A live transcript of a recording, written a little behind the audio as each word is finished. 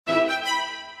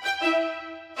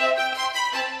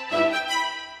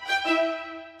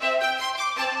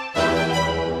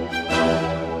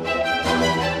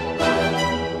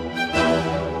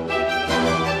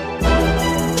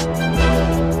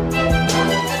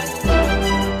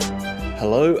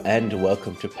Hello and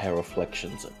welcome to Power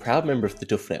Reflections, a proud member of the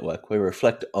Duff Network where we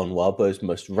reflect on Wildbow's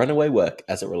most runaway work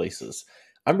as it releases.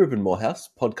 I'm Ruben Morehouse,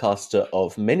 podcaster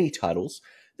of many titles,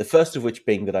 the first of which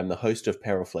being that I'm the host of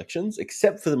Power Reflections,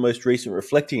 except for the most recent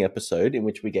reflecting episode in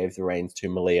which we gave the reins to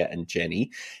Malia and Jenny,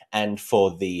 and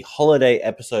for the holiday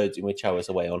episodes in which I was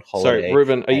away on holiday. Sorry,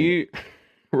 Ruben, are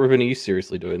you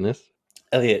seriously doing this?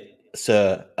 Elliot,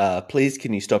 sir, please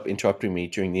can you stop interrupting me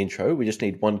during the intro? We just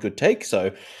need one good take,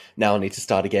 so now I need to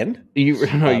start again.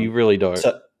 You really don't.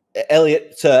 So,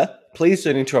 Elliot, sir, please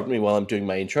don't interrupt me while I'm doing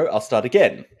my intro. I'll start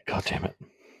again. God damn it.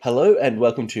 Hello and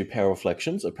welcome to Power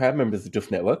Reflections, a proud member of the Duff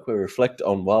Network where we reflect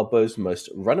on Wildbow's most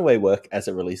runaway work as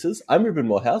it releases. I'm Ruben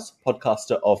Morehouse,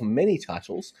 podcaster of many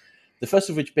titles, the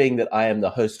first of which being that I am the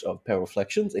host of Power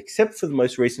Reflections, except for the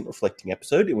most recent reflecting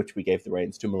episode in which we gave the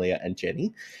reins to Malia and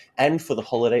Jenny, and for the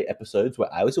holiday episodes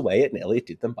where I was away and Elliot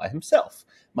did them by himself.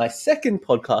 My second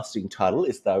podcasting title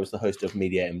is that I was the host of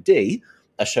Media MD,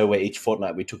 a show where each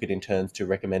fortnight we took it in turns to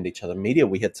recommend each other media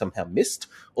we had somehow missed,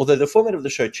 although the format of the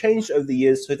show changed over the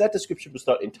years, so that description was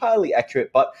not entirely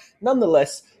accurate, but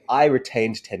nonetheless, I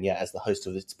retained tenure as the host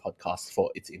of this podcast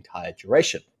for its entire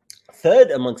duration.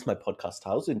 Third amongst my podcast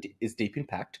titles is Deep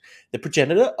Impact, the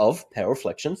progenitor of Power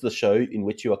Reflections, the show in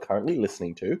which you are currently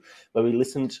listening to, where we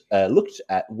looked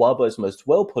at Wildbow's most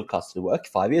well-podcasted work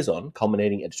 5 years on,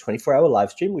 culminating at a 24-hour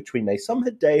live stream, which we may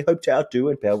someday hope to outdo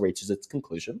when Power reaches its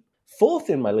conclusion. Fourth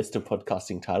in my list of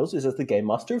podcasting titles is as the Game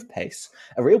Master of Pace,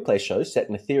 a real play show set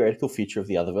in a theoretical future of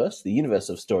the Otherverse, the universe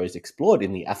of stories explored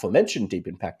in the aforementioned Deep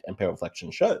Impact and Power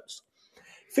Reflection shows.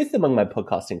 Fifth among my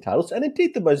podcasting titles, and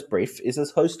indeed the most brief, is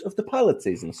as host of the pilot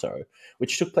season show,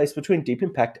 which took place between Deep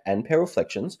Impact and Power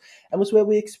Reflections, and was where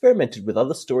we experimented with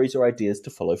other stories or ideas to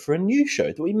follow for a new show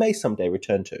that we may someday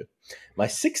return to. My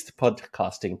sixth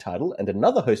podcasting title, and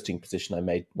another hosting position I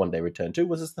may one day return to,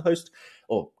 was as the host,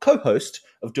 or co-host,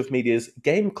 of Duff Media's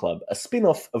Game Club, a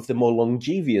spin-off of the more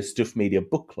longevious Duff Media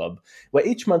Book Club, where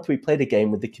each month we played a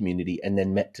game with the community and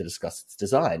then met to discuss its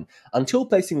design, until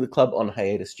placing the club on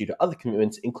hiatus due to other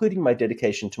commitments, including my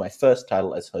dedication to my first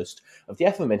title as host of the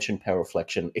aforementioned Power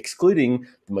Reflection, excluding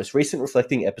the most recent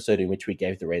reflecting episode in which we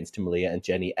gave the reins to Malia and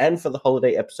Jenny, and for the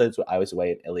holiday episodes where I was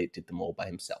away and Elliot did them all by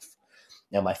himself.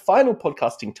 Now, my final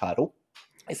podcasting title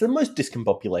is the most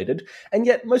discombobulated, and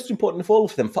yet most important of all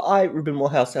of them, for I, Ruben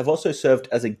Morehouse, have also served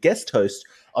as a guest host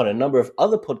on a number of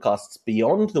other podcasts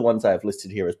beyond the ones I have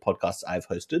listed here as podcasts I've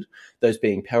hosted, those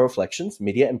being Power Reflections,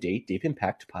 Media MD, Deep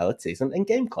Impact, Pilot Season, and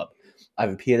Game Club.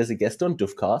 I've appeared as a guest on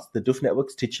Duffcast, the Duff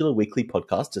Network's titular weekly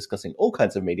podcast discussing all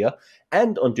kinds of media,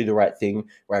 and on Do the Right Thing,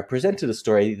 where I presented a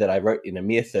story that I wrote in a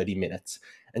mere 30 minutes.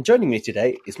 And joining me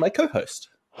today is my co-host.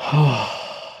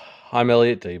 I'm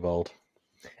Elliot Diebold.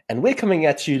 And we're coming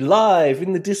at you live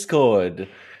in the Discord.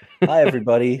 Hi,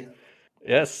 everybody.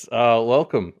 Yes,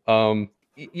 welcome. Kind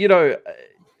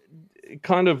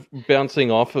of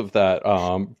bouncing off of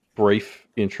that brief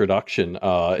introduction,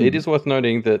 it is worth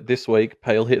noting that this week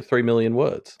Pale hit 3 million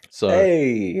words. So,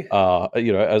 hey.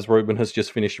 As Ruben has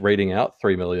just finished reading out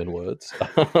 3 million words,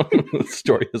 the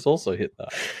story has also hit that.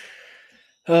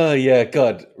 Oh, yeah,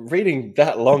 God. Reading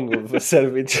that long of a set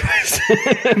of intros,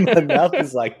 my mouth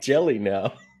is like jelly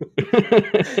now.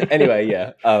 Anyway,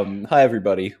 yeah. Hi,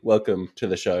 everybody. Welcome to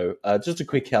the show. Just a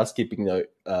quick housekeeping note.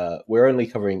 We're only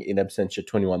covering In Absentia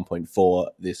 21.4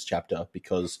 this chapter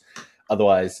because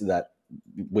otherwise that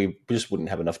we just wouldn't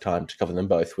have enough time to cover them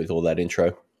both with all that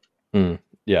intro.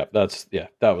 Yeah, that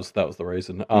was the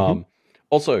reason.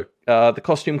 Also, the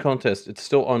costume contest, it's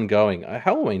still ongoing.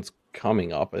 Halloween's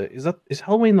coming up. Is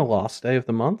Halloween the last day of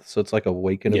the month? So it's like a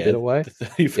week and a bit away. The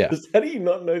 31st. Yeah. How do you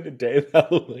not know the day of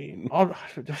Halloween?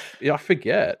 I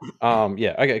forget.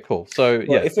 Okay, cool. So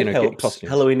well, if it helps,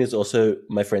 Halloween is also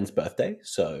my friend's birthday.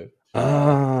 So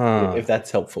if that's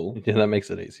helpful, yeah, that makes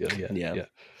it easier. Yeah.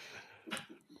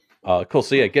 Cool.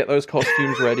 So get those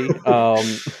costumes ready.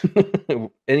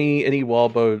 Any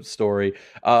Wildbow story.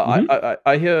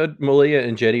 I heard Malia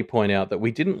and Jenny point out that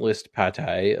we didn't list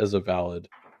Pate as a valid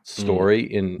story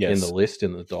in the list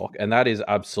in the doc, and that is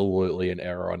absolutely an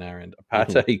error on our end. A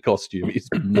Pate costume is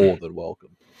more than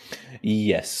welcome.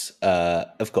 Yes,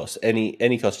 of course.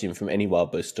 Any costume from any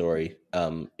Wildbow story,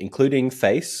 including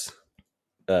face.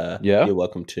 You're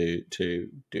welcome to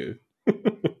do.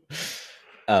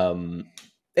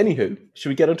 Anywho, should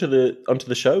we get onto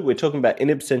the show? We're talking about In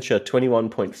Absentia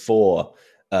 21.4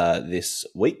 this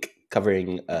week,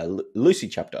 covering Lucy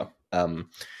chapter.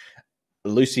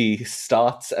 Lucy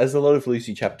starts, as a lot of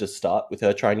Lucy chapters start, with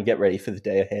her trying to get ready for the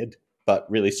day ahead, but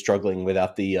really struggling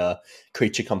without the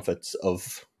creature comforts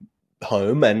of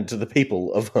home and the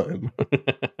people of home.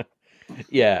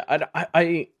 Yeah,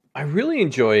 I I really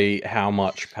enjoy how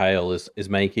much Pale is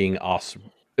making us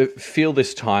feel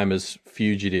this time as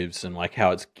fugitives, and like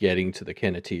how it's getting to the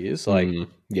Kenneteers. Like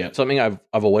Yeah. something I've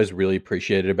always really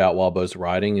appreciated about Wildbow's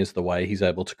writing is the way he's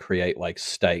able to create like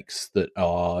stakes that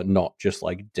are not just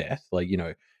like death. Like, you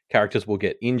know, characters will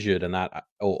get injured, and that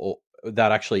or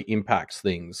that actually impacts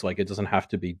things. Like it doesn't have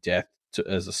to be death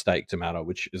as a stake to matter,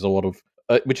 which is a lot of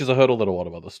which is a hurdle that a lot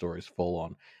of other stories fall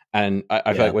on. And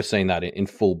I feel like we're seeing that in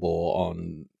full bore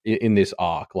in this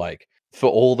arc. Like for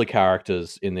all the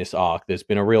characters in this arc, there's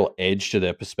been a real edge to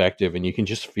their perspective, and you can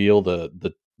just feel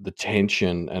the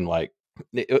tension and like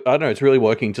I don't know, it's really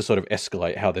working to sort of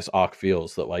escalate how this arc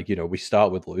feels. That like, you know, we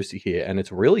start with Lucy here, and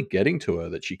it's really getting to her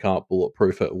that she can't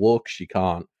bulletproof her look, she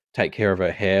can't take care of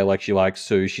her hair like she likes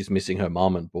to. She's missing her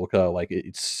mum and Booker. Like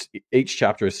it's each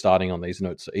chapter is starting on these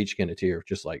notes. So each Kenneteer of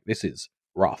just like this is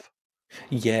rough.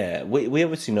 Yeah, we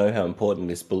obviously know how important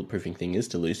this bulletproofing thing is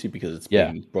to Lucy because it's Yeah.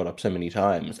 been brought up so many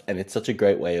times, and it's such a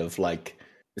great way of like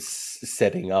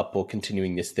setting up or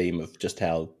continuing this theme of just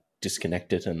how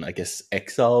disconnected and I guess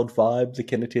exiled vibe the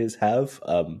Kenneteers have.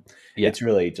 It's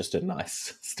really just a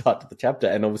nice start to the chapter,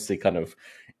 and obviously kind of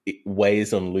it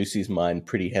weighs on Lucy's mind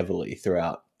pretty heavily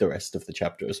throughout the rest of the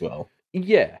chapter as well.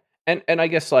 Yeah. And I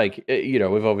guess like you know,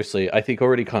 we've obviously I think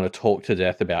already kind of talked to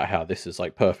death about how this is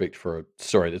like perfect for a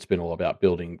story that's been all about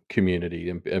building community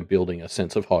and building a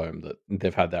sense of home, that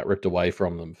they've had that ripped away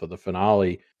from them for the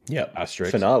finale. Yeah,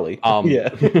 Asterisk. finale. Yeah.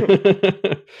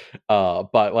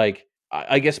 But like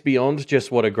I guess beyond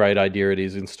just what a great idea it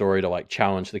is in story to like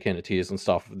challenge the Kenneteers and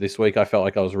stuff, this week I felt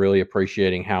like I was really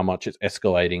appreciating how much it's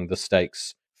escalating the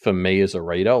stakes for me as a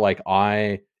reader. Like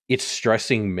it's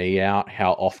stressing me out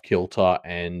how off kilter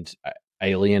and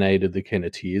alienated the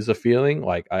Kenneteers are feeling.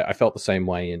 Like I felt the same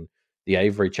way in the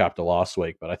Avery chapter last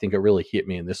week, but I think it really hit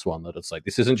me in this one that it's like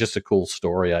this isn't just a cool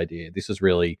story idea. This is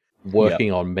really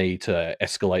working on me to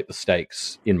escalate the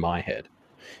stakes in my head.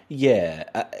 Yeah,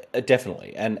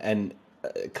 definitely, and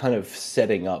kind of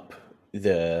setting up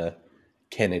the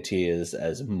Kenneteers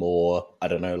as more, I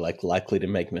don't know, like likely to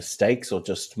make mistakes or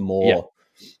just more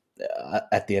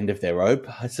at the end of their rope,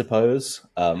 I suppose.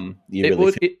 You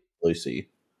really feel Lucy.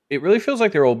 It really feels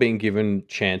like they're all being given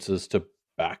chances to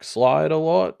backslide a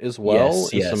lot as well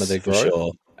in some of their growth.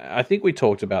 Sure. I think we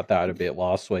talked about that a bit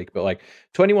last week, but like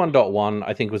 21.1,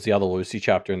 I think was the other Lucy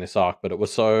chapter in this arc, but it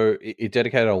was it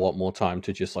dedicated a lot more time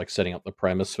to just like setting up the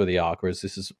premise for the arc, whereas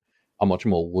this is a much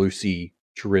more Lucy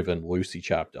driven Lucy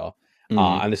chapter.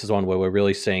 And this is one where we're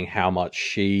really seeing how much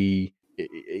she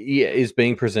is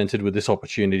being presented with this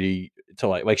opportunity to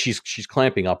like she's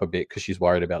clamping up a bit because she's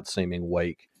worried about seeming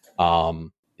weak.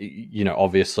 You know,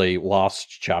 obviously last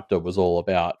chapter was all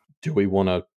about, do we want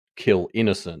to kill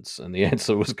innocence? And the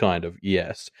answer was kind of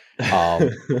yes.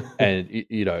 And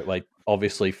you know, like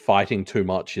obviously fighting too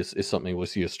much is something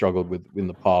Lucy has struggled with in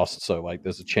the past. So like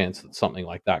there's a chance that something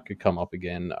like that could come up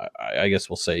again. I guess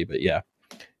we'll see, but yeah.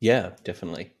 Yeah,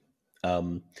 definitely.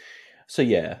 So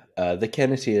yeah, the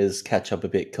Kenneteers catch up a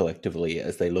bit collectively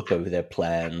as they look over their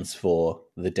plans for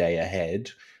the day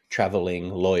ahead, traveling,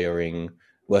 lawyering,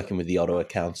 working with the Ottawa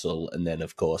Council, and then,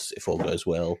 of course, if all goes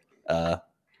well,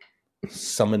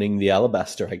 summoning the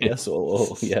Alabaster, I guess,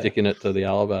 or sticking it to the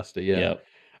Alabaster. Yeah.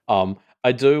 Yep.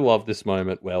 I do love this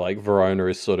moment where like Verona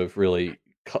is sort of really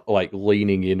like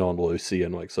leaning in on Lucy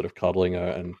and like sort of cuddling her,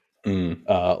 and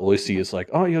Lucy is like,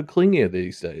 "Oh, you're clingier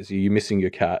these days. Are you missing your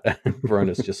cat?" And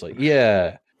Verona's just like,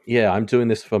 "Yeah, I'm doing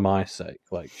this for my sake."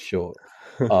 Like, sure.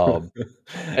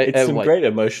 It's some great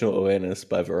emotional awareness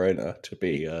by Verona to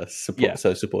be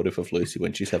so supportive of Lucy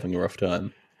when she's having a rough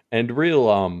time, and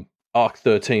real Arc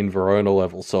 13 Verona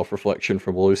level self reflection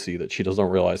from Lucy that she doesn't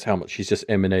realize how much she's just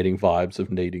emanating vibes of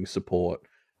needing support.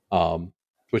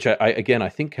 Which I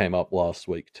think came up last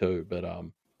week too, but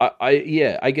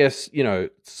I guess, you know,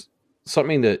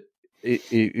 something that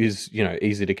is, you know,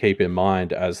 easy to keep in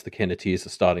mind as the Kenneteers are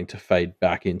starting to fade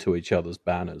back into each other's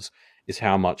banners is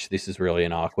how much this is really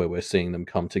an arc where we're seeing them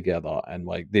come together. And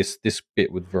like this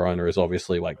bit with Verona is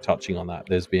obviously like touching on that.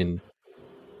 There's been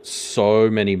so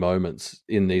many moments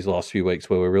in these last few weeks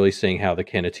where we're really seeing how the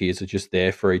Kenneteers are just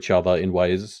there for each other in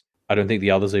ways I don't think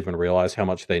the others even realize how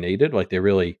much they needed. Like they're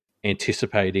really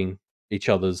anticipating each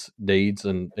other's needs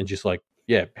and just like,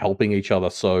 yeah, helping each other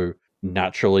so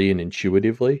naturally and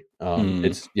intuitively.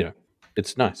 It's, you know,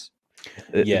 it's nice.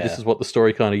 This is what the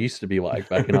story kind of used to be like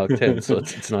back in Arc 10, so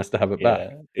it's nice to have it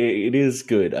back. It is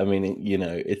good. I mean, you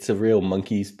know, it's a real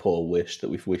monkey's paw wish that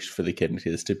we've wished for the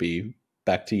Kenneteers to be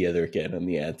back together again, and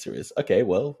the answer is, okay,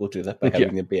 well, we'll do that by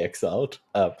having them be exiled.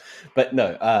 But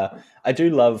no, I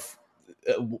do love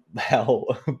how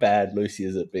bad Lucy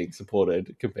is at being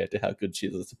supported compared to how good she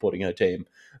is at supporting her team,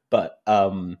 but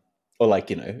or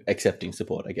like, accepting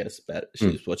support, I guess. But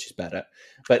she's what she's bad at.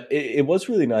 But it was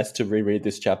really nice to reread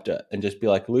this chapter and just be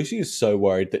like, Lucy is so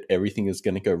worried that everything is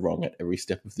going to go wrong at every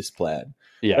step of this plan.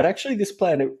 Yeah. But actually,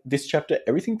 this chapter,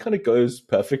 everything kind of goes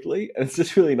perfectly, and it's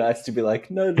just really nice to be like,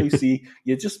 no, Lucy,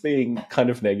 you're just being kind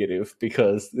of negative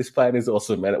because this plan is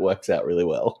awesome and it works out really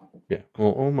well. Yeah, well,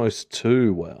 almost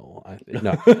too well, I think.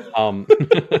 No,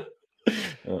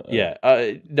 yeah,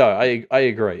 no, I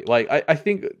agree. Like, I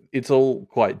think it's all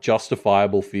quite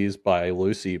justifiable fears by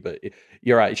Lucy, but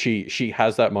you're right. She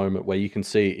has that moment where you can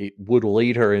see it would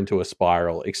lead her into a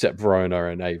spiral, except Verona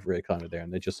and Avery are kind of there,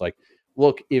 and they're just like,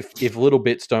 look, if little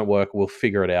bits don't work, we'll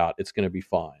figure it out. It's going to be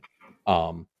fine.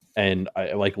 And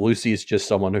like Lucy is just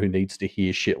someone who needs to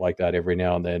hear shit like that every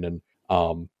now and then,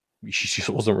 and she just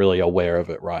wasn't really aware of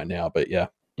it right now, but yeah.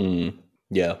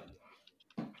 Yeah.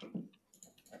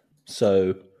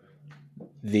 So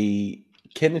the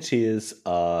Kenneteers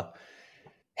are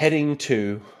heading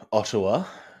to Ottawa,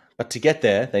 but to get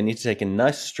there, they need to take a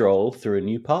nice stroll through a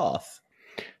new path.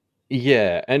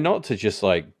 Yeah, and not to just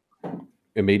like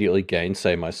immediately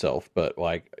gainsay myself, but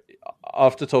like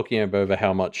after talking over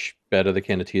how much better the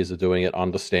Kenneteers are doing at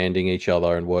understanding each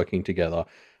other and working together,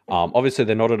 obviously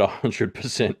they're not at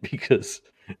 100% because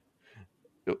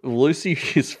Lucy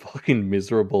is fucking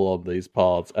miserable on these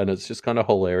paths, and it's just kind of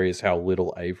hilarious how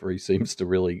little Avery seems to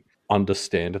really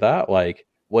understand that. Like,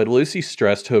 when Lucy's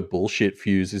stressed, her bullshit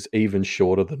fuse is even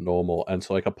shorter than normal, and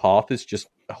so like a path is just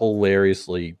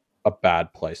hilariously a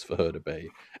bad place for her to be.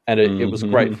 And it was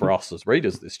great for us as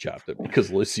readers this chapter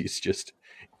because Lucy's just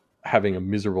having a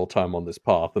miserable time on this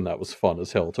path, and that was fun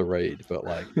as hell to read. But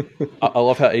like, I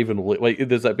love how even like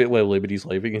there's that bit where Liberty's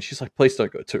leaving, and she's like, "Please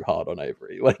don't go too hard on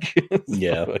Avery." Like,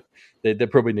 yeah, like, there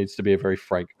probably needs to be a very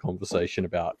frank conversation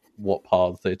about what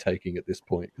paths they're taking at this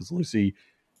point, because Lucy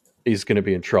is going to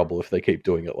be in trouble if they keep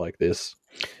doing it like this.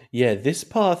 Yeah, this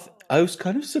path, I was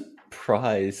kind of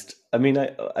surprised. I mean,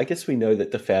 I guess we know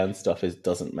that the fan stuff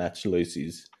doesn't match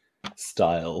Lucy's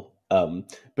style,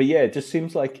 but yeah, it just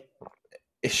seems like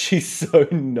she's so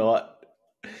not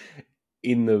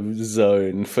in the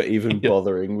zone for even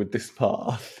bothering with this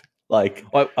path. Like,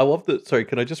 I love that. Sorry,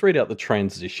 can I just read out the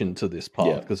transition to this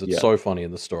path because it's so funny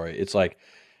in the story. It's like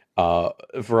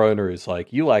Verona is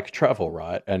like, "You like travel,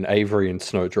 right?" And Avery and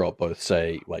Snowdrop both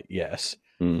say like, "Yes."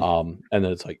 And then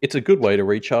it's like, "It's a good way to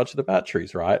recharge the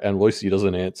batteries, right?" And Lucy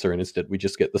doesn't answer, and instead we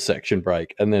just get the section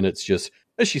break. And then it's just,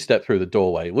 as she stepped through the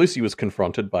doorway, Lucy was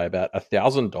confronted by about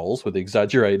 1,000 dolls with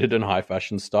exaggerated and high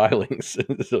fashion stylings.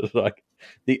 It's like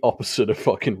the opposite of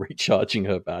fucking recharging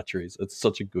her batteries. It's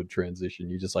such a good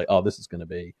transition. You're just like, oh, this is going to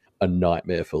be a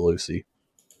nightmare for Lucy.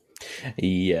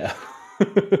 Yeah.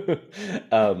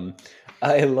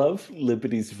 I love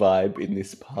Liberty's vibe in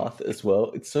this path as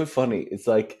well. It's so funny. It's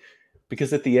like,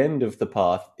 because at the end of the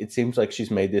path, it seems like she's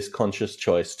made this conscious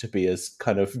choice to be as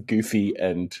kind of goofy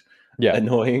and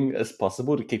annoying as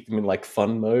possible to keep them in like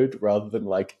fun mode rather than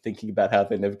like thinking about how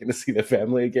they're never going to see their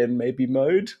family again, maybe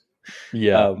mode.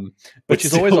 Yeah. Which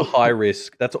is always a high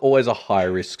risk. That's always a high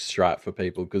risk strat for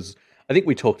people, because I think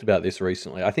we talked about this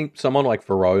recently. I think someone like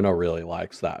Verona really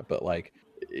likes that, but like,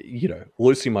 you know,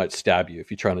 Lucy might stab you if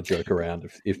you're trying to joke around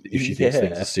if she thinks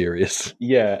things are serious.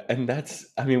 Yeah, and that's,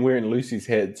 I mean, we're in Lucy's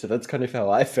head, so that's kind of how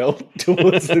I felt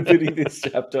towards Liberty this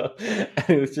chapter. And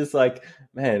it was just like,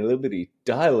 man, Liberty,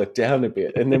 dial it down a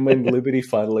bit. And then when Liberty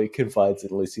finally confides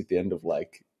in Lucy at the end of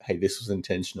like, hey, this was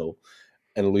intentional,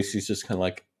 and Lucy's just kind of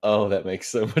like, oh, that makes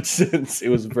so much sense. It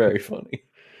was very funny.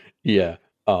 Yeah.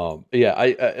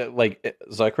 I like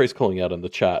Zachary's calling out in the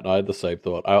chat, and I had the same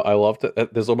thought. I loved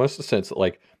it. There's almost a sense that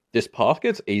like this path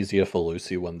gets easier for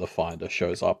Lucy when the Finder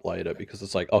shows up later, because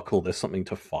it's like, oh cool, there's something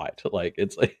to fight. Like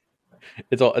it's like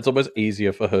it's almost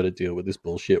easier for her to deal with this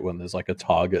bullshit when there's like a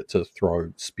target to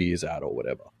throw spears at or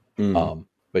whatever.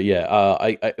 But yeah,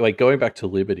 I like going back to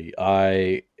Liberty.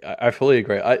 I fully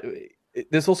agree.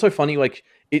 There's also funny, like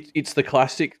it's the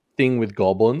classic thing with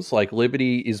goblins. Like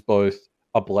Liberty is both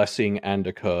a blessing and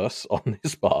a curse on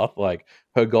this path. Like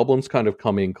her goblins kind of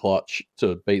come in clutch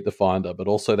to beat the Finder, but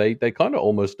also they kind of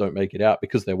almost don't make it out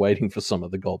because they're waiting for some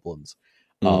of the goblins.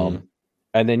 And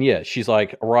then yeah, she's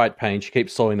like, right, Pain. She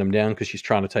keeps slowing them down because she's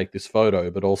trying to take this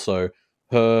photo, but also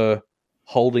her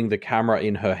holding the camera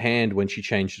in her hand when she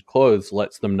changes clothes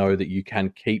lets them know that you can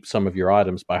keep some of your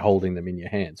items by holding them in your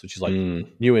hands, which is like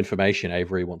new information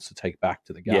Avery wants to take back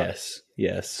to the guy.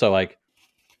 Yes. So like,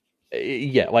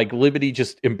 yeah, like Liberty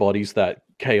just embodies that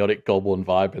chaotic goblin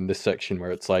vibe in this section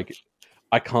where it's like,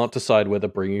 I can't decide whether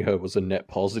bringing her was a net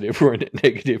positive or a net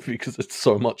negative because it's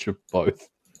so much of both.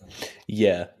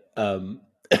 Yeah.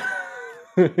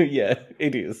 Yeah,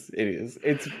 it is. It is.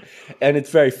 It's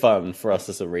very fun for us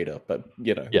as a reader, but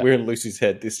Yeah. we're in Lucy's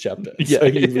head this chapter, Yeah. so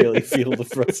you really feel the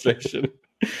frustration.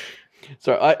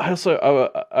 So I also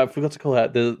I forgot to call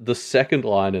out the second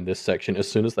line in this section. As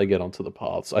soon as they get onto the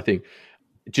paths, I think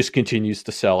it just continues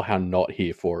to sell how not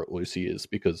here for it Lucy is,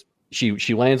 because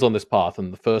she lands on this path,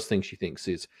 and the first thing she thinks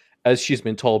is, as she had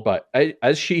been told by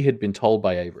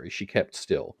Avery, she kept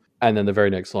still. And then the very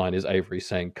next line is Avery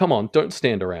saying, "Come on, don't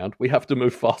stand around. We have to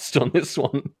move fast on this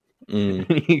one."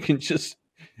 You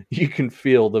can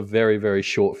feel the very, very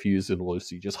short fuse in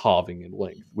Lucy just halving in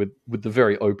length with the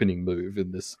very opening move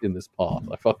in this path.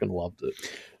 I fucking loved it.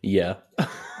 Yeah.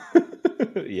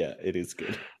 Yeah, it is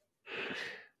good.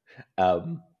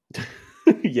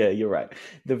 Yeah, you're right.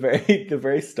 The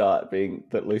very start being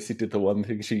that Lucy did the one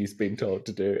thing she's been told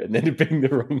to do, and then it being the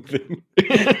wrong thing.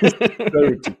 It's so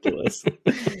ridiculous.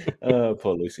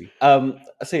 Poor Lucy. So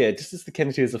yeah, just as the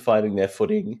Kennedys are finding their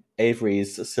footing,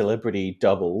 Avery's celebrity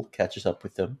double catches up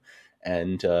with them,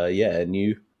 and a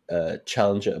new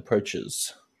challenger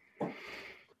approaches.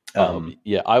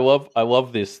 Yeah, I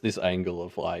love this angle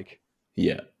of like,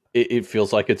 yeah, it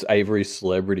feels like it's Avery's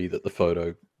celebrity that the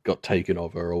photo got taken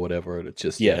of her or whatever, and it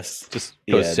just just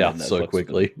goes south so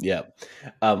quickly. Yeah,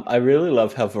 I really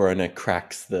love how Verona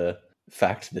cracks the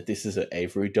fact that this is an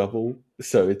Avery double,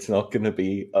 so it's not going to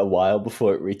be a while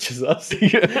before it reaches us.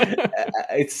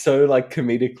 It's so like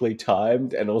comedically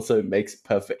timed, and also makes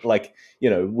perfect, like,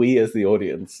 we as the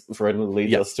audience, Verona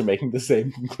leads us to making the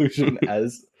same conclusion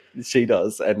as she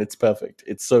does, and it's perfect.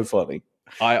 It's so funny.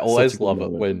 I always love it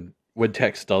when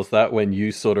text does that, when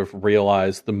you sort of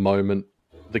realize the moment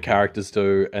the characters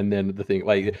do, and then the thing,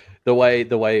 like the way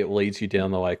it leads you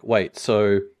down the, like, wait,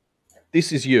 so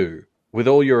this is you with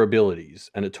all your abilities,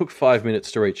 and it took 5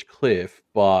 minutes to reach Cliff,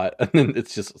 but, and then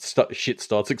it's just shit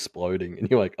starts exploding,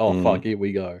 and you're like, oh fuck, here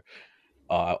we go.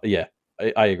 Yeah,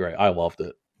 I agree. I loved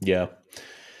it. Yeah.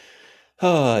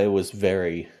 Oh, it was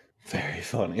very, very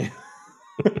funny.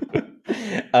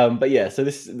 But yeah, so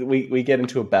we get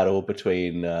into a battle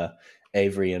between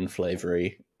Avery and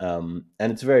Flavery, and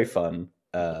it's very fun.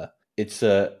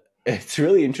 It's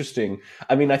really interesting.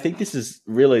 I mean, I think this is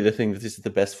really the thing that this is the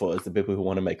best for, is the people who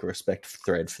want to make a respect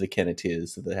thread for the Kenneteers,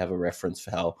 so they have a reference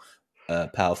for how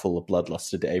powerful a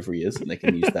bloodlusted Avery is, and they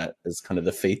can use that as kind of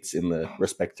the feats in the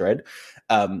respect thread.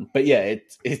 But yeah,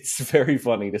 it's very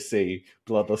funny to see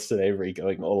bloodlusted Avery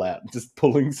going all out, just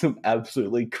pulling some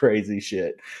absolutely crazy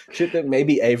shit that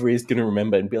maybe Avery is going to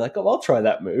remember and be like, oh, I'll try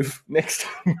that move next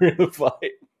time we're in a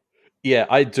fight. Yeah,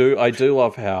 I do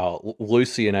love how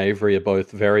Lucy and Avery are both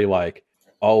very like,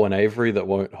 oh, an Avery that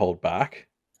won't hold back.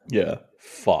 Yeah.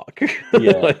 Fuck.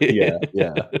 Yeah,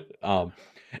 yeah.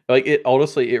 Like, it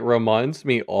honestly, it reminds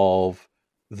me of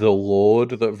the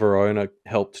Lord that Verona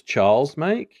helped Charles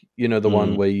make. The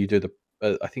one where you do the,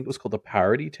 I think it was called the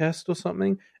parody test or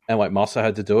something, and like Massa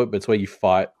had to do it, but it's where you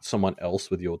fight someone else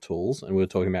with your tools, and we were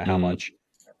talking about how much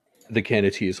the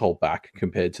Kenneteers hold back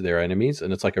compared to their enemies,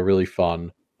 and it's like a really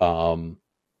fun,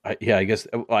 I guess,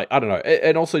 like, I don't know,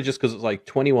 and also just because it's like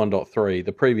 21.3,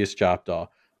 the previous chapter,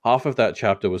 half of that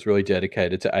chapter was really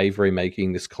dedicated to Avery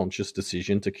making this conscious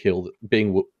decision to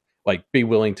be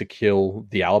willing to kill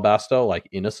the Alabaster, like,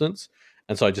 innocence.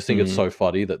 And so I just think it's so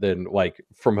funny that then, like,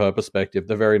 from her perspective,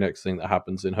 the very next thing that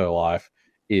happens in her life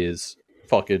is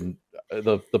fucking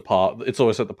the part. It's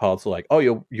always at the parts like, oh,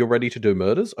 you're ready to do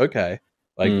murders? Okay,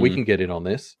 like, we can get in on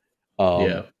this.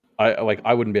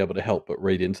 I wouldn't be able to help but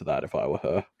read into that if I were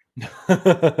her.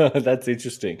 That's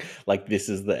interesting. Like, this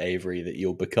is the Avery that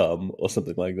you'll become, or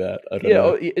something like that. I don't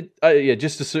know.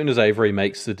 Just as soon as Avery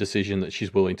makes the decision that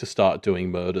she's willing to start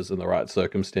doing murders in the right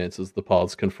circumstances, the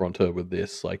paths confront her with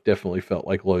this. Like, definitely felt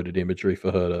like loaded imagery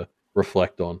for her to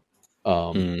reflect on.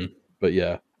 But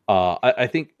yeah, I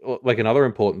think, like, another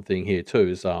important thing here too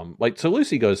is so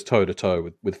Lucy goes toe to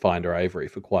toe with Finder Avery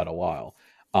for quite a while.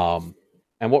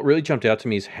 And what really jumped out to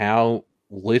me is how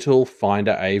little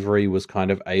Finder Avery was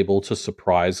kind of able to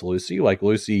surprise Lucy. Like,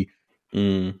 Lucy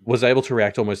was able to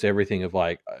react to almost everything of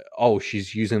like, oh,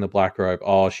 she's using the black robe.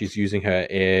 Oh, she's using her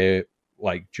air,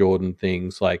 like, Jordan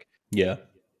things. Like, yeah,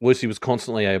 Lucy was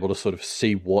constantly able to sort of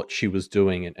see what she was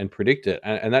doing and predict it.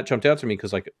 And that jumped out to me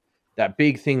because, like, that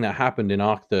big thing that happened in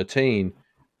Arc 13,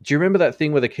 do you remember that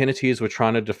thing where the Kenneteers were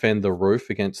trying to defend the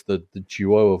roof against the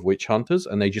duo of witch hunters,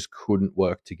 and they just couldn't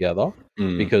work together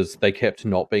because they kept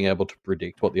not being able to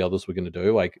predict what the others were going to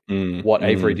do? Like, what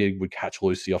Avery did would catch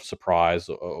Lucy off surprise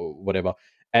or whatever.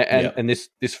 And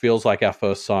this feels like our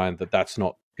first sign that that's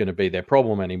not going to be their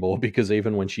problem anymore, because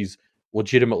even when she's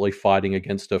legitimately fighting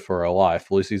against her for her life,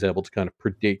 Lucy's able to kind of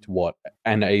predict what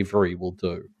an Avery will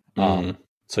do.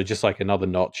 So just like another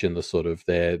notch in the sort of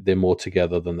they're more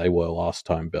together than they were last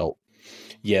time belt.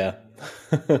 Yeah.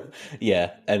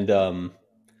 Yeah. And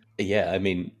yeah, I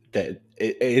mean, it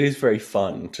is very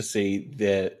fun to see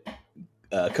their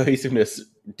cohesiveness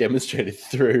demonstrated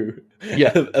through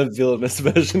a villainous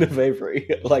version of Avery.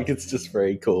 Like, it's just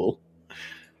very cool.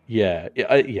 Yeah,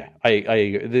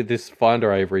 this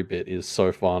Finder Avery bit is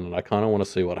so fun, and I kind of want to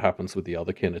see what happens with the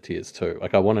other Kenneteers too.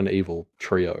 Like, I want an evil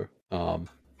trio.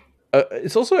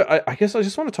 It's also, I guess, I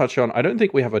just want to touch on. I don't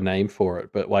think we have a name for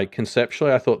it, but like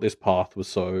conceptually, I thought this path was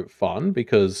so fun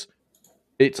because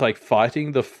it's like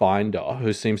fighting the Finder,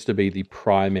 who seems to be the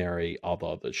primary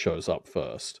other that shows up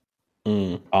first.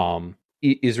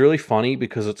 It is really funny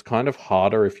because it's kind of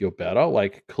harder if you're better.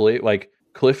 Like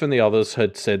Cliff and the others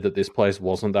had said that this place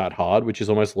wasn't that hard, which is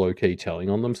almost low key telling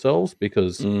on themselves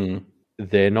because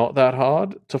they're not that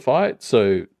hard to fight.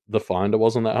 So the Finder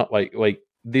wasn't that hard. Like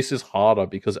this is harder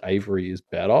because Avery is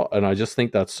better, and I just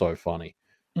think that's so funny.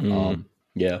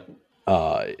 Yeah.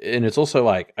 And it's also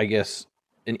like, I guess,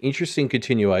 an interesting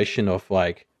continuation of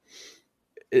like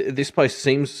this place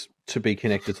seems to be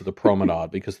connected to the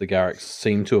promenade because the Garricks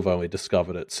seem to have only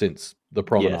discovered it since the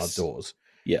promenade doors.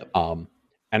 Yeah.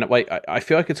 And like I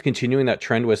feel like it's continuing that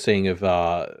trend we're seeing of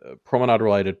promenade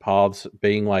related paths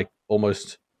being like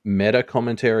almost meta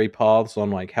commentary paths on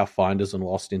like how Finders and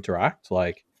Lost interact.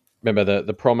 Like, remember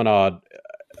the promenade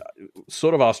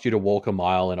sort of asked you to walk a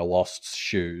mile in a Lost's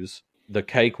shoes. The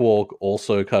cakewalk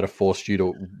also kind of forced you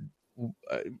to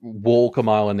walk a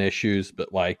mile in their shoes,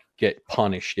 but like get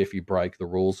punished if you break the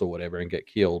rules or whatever and get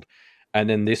killed. And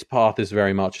then this path is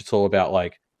very much, it's all about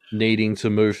like needing to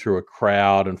move through a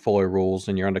crowd and follow rules,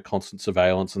 and you're under constant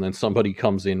surveillance, and then somebody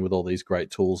comes in with all these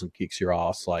great tools and kicks your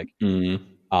ass. Like,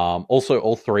 also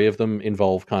all three of them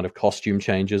involve kind of costume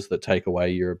changes that take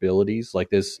away your abilities. Like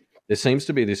there seems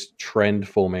to be this trend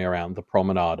forming around the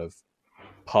promenade of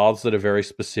paths that are very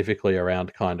specifically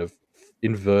around kind of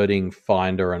inverting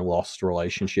Finder and Lost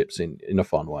relationships in a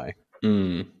fun way.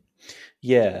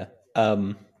 Yeah.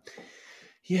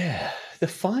 Yeah. The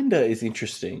Finder is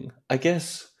interesting. I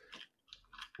guess,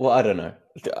 well, I don't know.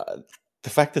 The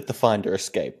fact that the Finder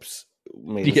escapes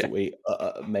means that we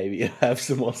maybe have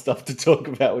some more stuff to talk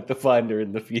about with the Finder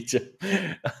in the future.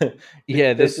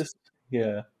 There's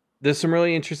some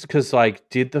really interesting, because like,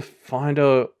 did the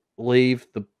Finder leave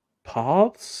the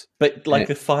paths? But like,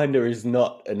 the Finder is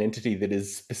not an entity that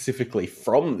is specifically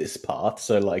from this path,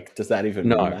 so like, does that even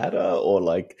matter? Or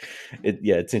like,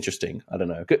 it's interesting. I don't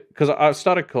know, because I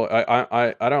started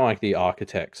I don't like the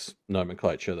architects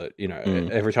nomenclature that, you know,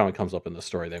 every time it comes up in the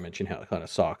story they mention how it kind of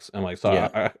sucks, and like, so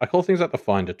I call things like the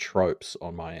Finder tropes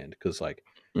on my end, because like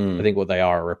I think what they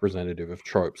are representative of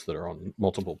tropes that are on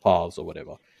multiple paths or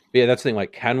whatever. But yeah, that's the thing.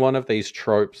 Like, can one of these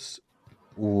tropes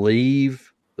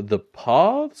leave the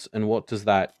paths, and what does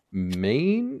that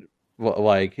mean?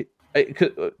 Like,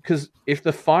 because if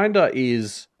the Finder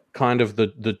is kind of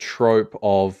the trope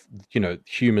of, you know,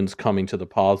 humans coming to the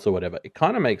paths or whatever, it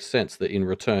kind of makes sense that in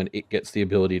return it gets the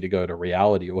ability to go to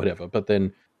reality or whatever. But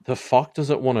then the fuck does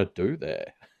it want to do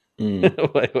there?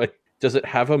 like, does it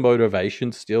have a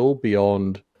motivation still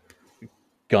beyond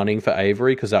gunning for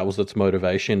Avery, because that was its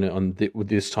motivation on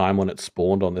this time when it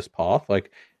spawned on this path?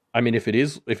 Like, I mean, if it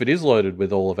is loaded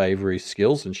with all of Avery's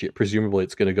skills and shit, presumably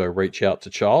it's going to go reach out to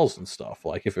Charles and stuff.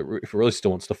 Like, if it really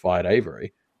still wants to fight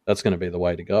Avery, that's going to be the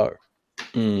way to go.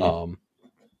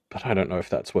 But I don't know if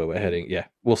that's where we're heading. Yeah,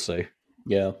 we'll see.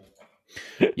 Yeah.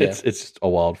 It's just a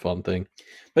wild fun thing.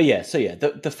 But yeah, so yeah,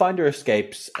 the Finder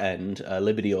escapes, and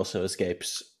Liberty also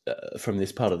escapes from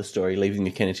this part of the story, leaving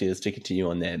the Kenneteers to continue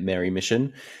on their merry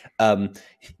mission.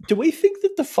 Do we think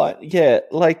that the fight? Yeah,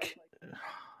 like,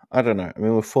 I don't know. I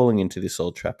mean, we're falling into this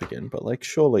old trap again, but like,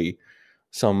 surely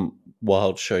some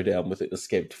wild showdown with an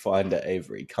escaped Finder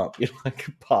Avery can't be like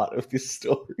a part of this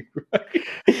story, right?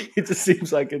 It just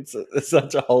seems like it's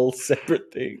such a whole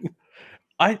separate thing.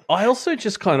 I also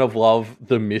just kind of love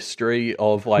the mystery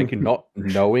of like not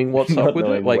knowing what's up with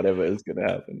it, like whatever is going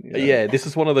to happen. Yeah, this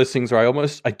is one of those things where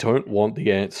I don't want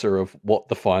the answer of what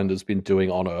the Finder's been doing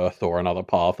on Earth or another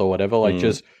path or whatever. Like,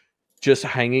 just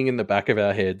hanging in the back of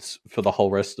our heads for the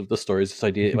whole rest of the story is this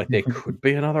idea, like, there could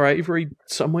be another Avery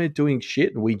somewhere doing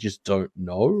shit and we just don't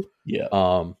know. Yeah.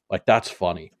 Like, that's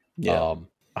funny. Yeah.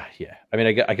 Yeah. I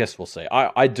mean, I guess we'll see.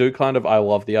 I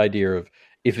love the idea of,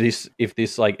 if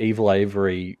this like evil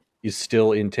Avery is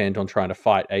still intent on trying to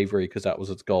fight Avery because that was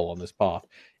its goal on this path,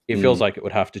 it feels like it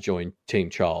would have to join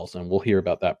Team Charles, and we'll hear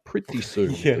about that pretty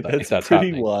soon. Yeah, if that's pretty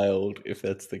happening. Wild if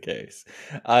that's the case.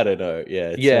 I don't know.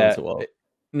 Yeah, it sounds wild.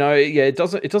 No, yeah, it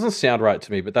doesn't sound right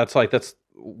to me, but that's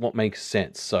what makes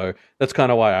sense. So that's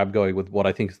kind of why I'm going with what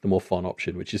I think is the more fun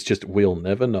option, which is just we'll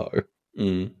never know.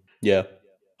 Yeah.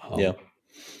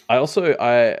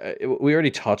 We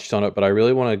already touched on it, but I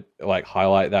really want to like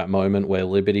highlight that moment where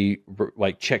Liberty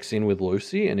like checks in with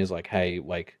Lucy and is like, "Hey,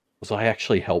 like, was I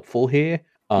actually helpful here?"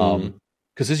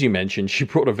 Because as you mentioned, she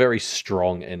brought a very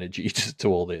strong energy to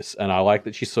all this, and I like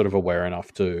that she's sort of aware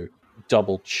enough to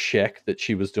double check that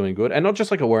she was doing good, and not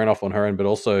just like aware enough on her end, but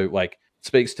also like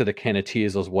speaks to the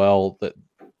Kenneteers as well that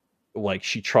like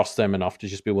she trusts them enough to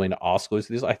just be willing to ask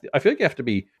Lucy this. I feel like you have to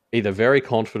be either very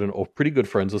confident or pretty good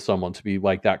friends with someone to be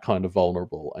like that kind of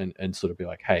vulnerable and sort of be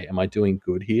like, hey, am I doing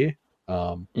good here?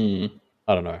 I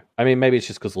don't know. I mean, maybe it's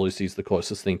just because Lucy's the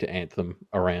closest thing to Anthem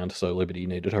around, so Liberty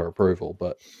needed her approval,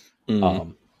 but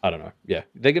I don't know. Yeah,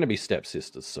 they're going to be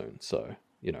stepsisters soon, so,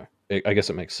 you know, I guess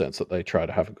it makes sense that they try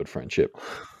to have a good friendship.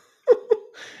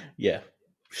 Yeah,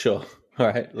 sure. All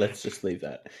right, let's just leave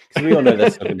that. Because we all know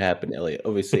that's not going to happen, Elliot.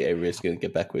 Obviously, Averia's going to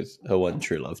get back with her one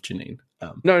true love, Janine.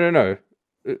 No.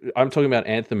 I'm talking about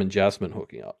Anthem and Jasmine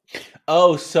hooking up.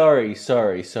 Oh, sorry.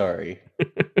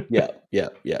 Yeah.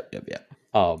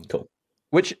 Cool.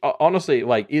 Which, honestly,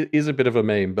 like, is a bit of a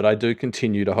meme, but I do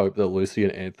continue to hope that Lucy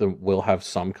and Anthem will have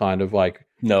some kind of, like,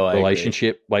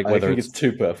 relationship. Like, whether I think it's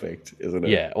too perfect, isn't it?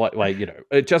 Yeah, like you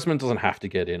know, Jasmine doesn't have to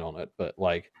get in on it, but,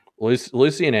 like,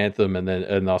 Lucy and Anthem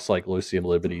and us, like, Lucy and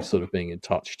Liberty sort of being in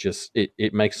touch, just,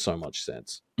 it makes so much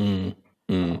sense.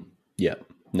 Yeah.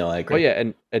 No, I agree. Oh,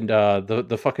 yeah, and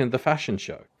the fashion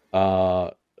show.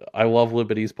 I love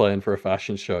Liberty's plan for a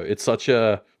fashion show. It's such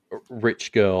a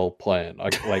rich girl plan.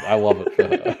 I love it for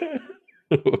her.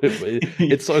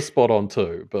 It's so spot on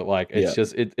too. But like, it's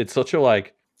just it's such a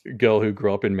like girl who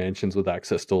grew up in mansions with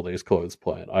access to all these clothes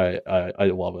plan. I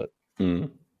love it.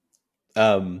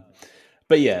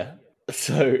 But yeah,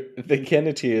 so the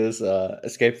Kenneteers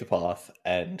escape the path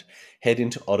and head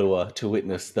into Ottawa to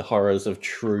witness the horrors of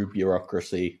true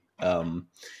bureaucracy.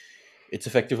 It's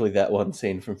effectively that one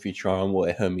scene from Futurama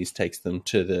where Hermes takes them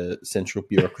to the central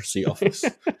bureaucracy office.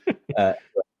 But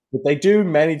they do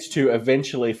manage to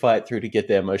eventually fight through to get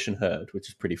their motion heard, which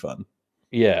is pretty fun.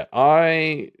 Yeah,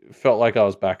 I felt like I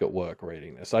was back at work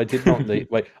reading this. I did not need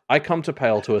I come to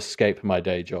Pale to escape my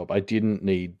day job. I didn't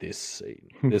need this scene.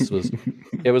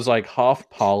 It was like half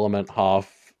Parliament,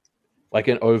 half like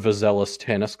an overzealous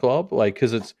tennis club. Like,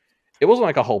 because it wasn't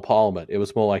like a whole Parliament. It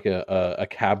was more like a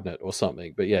cabinet or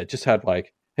something. But yeah, it just had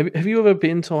like, have you ever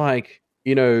been to like,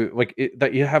 you know, like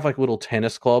that you have like little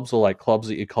tennis clubs or like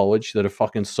clubs at your college that are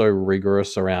fucking so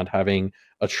rigorous around having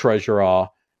a treasurer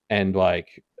and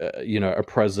like, you know, a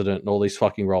president and all these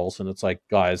fucking roles. And it's like,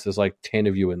 guys, there's like 10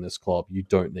 of you in this club. You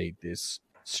don't need this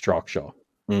structure.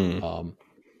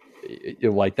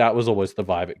 Like that was always the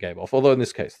vibe it gave off. Although in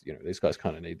this case, you know, these guys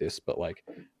kind of need this, but like,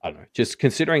 I don't know, just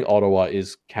considering Ottawa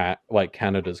is like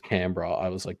Canada's Canberra, I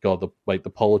was like, God, the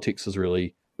politics has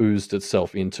really oozed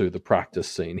itself into the practice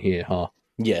scene here, huh?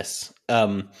 Yes.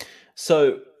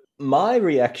 So my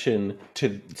reaction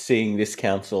to seeing this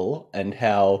council and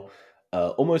how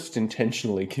almost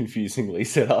intentionally confusingly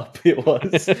set up it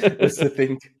was to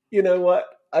think, you know what?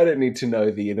 I don't need to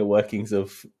know the inner workings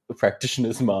of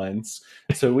practitioners' minds,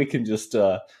 so we can just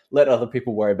let other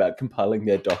people worry about compiling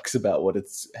their docs about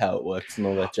how it works and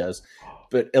all that jazz.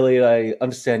 But Elliot, I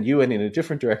understand you went in a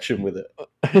different direction with it.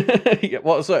 Yeah,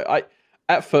 well, so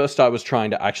at first I was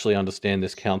trying to actually understand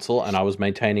this council, and I was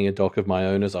maintaining a doc of my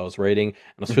own as I was reading, and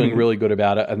I was feeling really good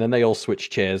about it. And then they all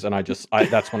switched chairs, and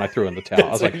that's when I threw in the towel. I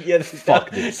was like, yeah,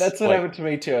 fuck this. That's what happened to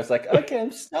me too. I was like, okay,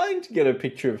 I'm starting to get a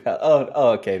picture of how. Oh,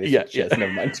 okay, this chairs.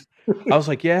 Never mind. I was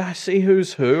like, yeah, I see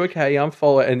who's who. Okay, I'm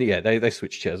following. And yeah, they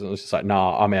switched chairs, and it was just like,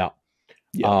 nah, I'm out.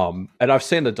 Yeah. And I've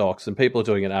seen the docs, and people are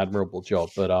doing an admirable job,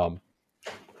 but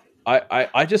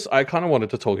I kind of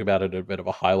wanted to talk about it at a bit of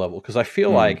a high level because I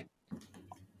feel like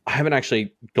I haven't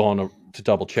actually gone to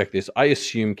double check this. I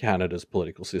assume Canada's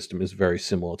political system is very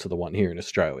similar to the one here in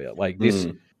Australia. Like this,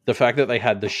 the fact that they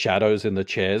had the shadows in the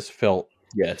chairs felt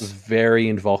very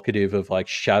invocative of like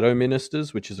shadow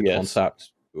ministers, which is a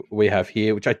concept we have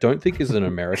here, which I don't think is an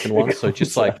American one. So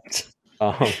just like,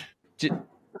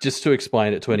 just to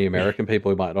explain it to any American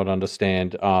people who might not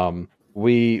understand,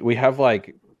 we have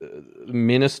like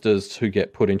ministers who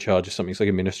get put in charge of something. It's like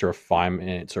a minister of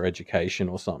finance or education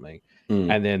or something.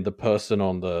 And then the person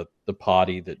on the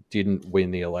party that didn't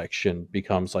win the election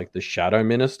becomes like the shadow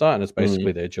minister, and it's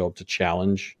basically their job to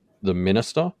challenge the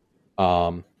minister.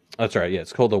 That's right. Yeah,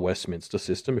 it's called the Westminster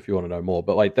system if you want to know more.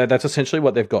 But like that's essentially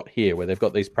what they've got here, where they've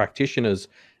got these practitioners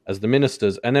as the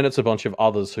ministers, and then it's a bunch of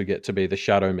others who get to be the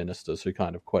shadow ministers who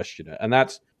kind of question it. And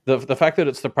that's the fact that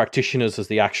it's the practitioners as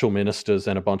the actual ministers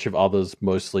and a bunch of others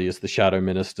mostly as the shadow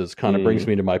ministers kind of brings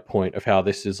me to my point of how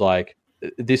this is like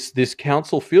this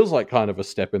council feels like kind of a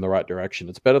step in the right direction.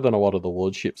 It's better than a lot of the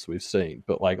lordships we've seen,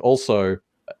 but like also,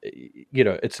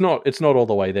 it's not all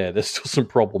the way there. There's still some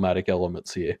problematic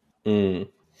elements here.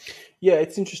 Yeah,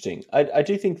 it's interesting. I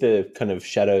do think the kind of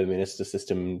shadow minister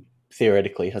system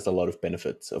theoretically has a lot of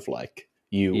benefits of like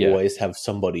you always have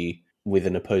somebody with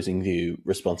an opposing view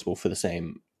responsible for the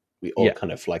same, or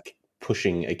kind of like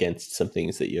pushing against some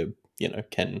things that you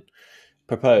can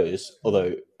propose.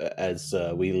 Although, as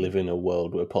we live in a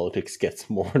world where politics gets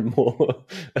more and more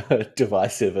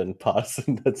divisive and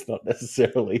partisan, that's not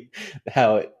necessarily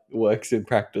how it works in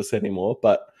practice anymore.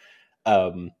 But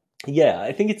yeah,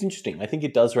 I think it's interesting. I think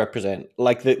it does represent,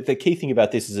 like, the key thing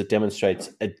about this is it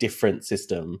demonstrates a different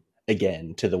system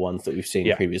again to the ones that we've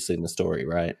seen previously in the story,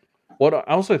 right? What I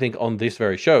also think on this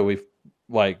very show, we've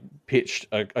like pitched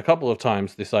a couple of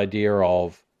times this idea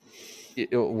of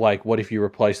like, what if you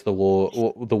replace the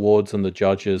wards and the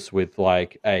judges with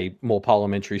like a more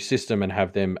parliamentary system and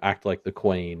have them act like the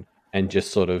Queen and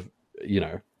just sort of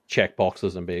check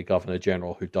boxes and be a governor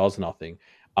general who does nothing.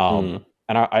 And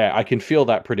I can feel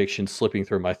that prediction slipping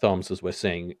through my thumbs as we're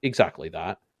seeing exactly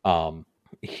that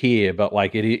here, but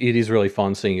like it is really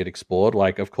fun seeing it explored.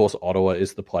 Like, of course, Ottawa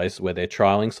is the place where they're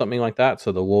trialing something like that,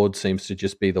 so the Lord seems to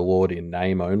just be the Lord in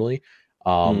name only,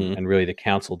 and really the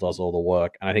council does all the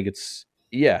work. And I think it's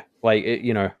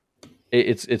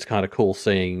it's kind of cool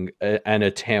seeing an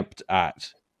attempt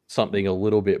at something a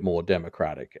little bit more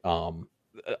democratic.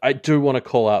 I do want to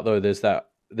call out though, there's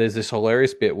this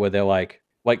hilarious bit where they're like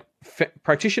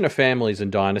practitioner families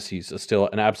and dynasties are still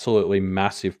an absolutely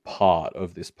massive part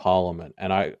of this parliament,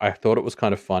 and I thought it was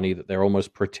kind of funny that they're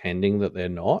almost pretending that they're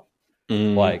not.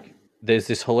 Like, there's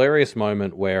this hilarious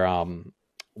moment where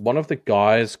one of the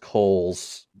guys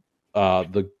calls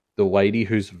the lady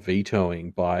who's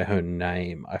vetoing by her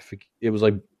name. I forget, it was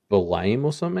like Belame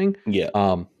or something. Yeah.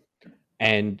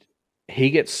 And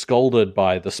he gets scolded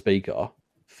by the speaker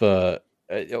for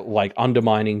like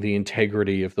undermining the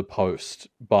integrity of the post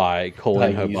by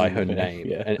calling her by her name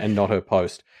and not her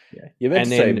post. Yeah, you meant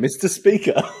to say Mr.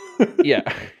 Speaker. Yeah,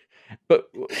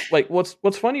 but like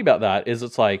what's funny about that is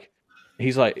it's like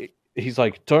he's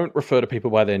like, don't refer to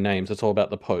people by their names. It's all about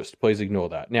the post. Please ignore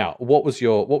that. Now, what was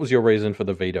your reason for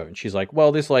the veto? And she's like,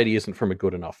 well, this lady isn't from a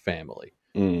good enough family.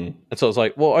 And so I was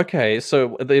like, well, okay,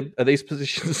 so are these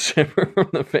positions separate from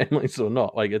the families or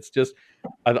not? Like, it's just,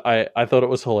 I thought it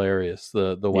was hilarious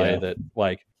the way that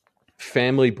like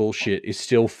family bullshit is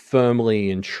still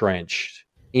firmly entrenched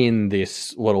in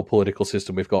this little political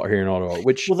system we've got here in Ottawa.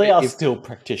 Which, well, they are still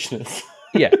practitioners.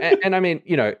 Yeah, and I mean,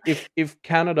 if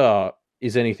Canada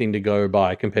is anything to go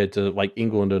by compared to like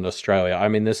England and Australia, I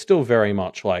mean, there's still very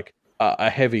much like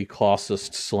a heavy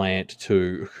classist slant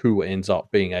to who ends up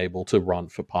being able to run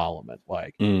for parliament.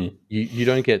 Like, you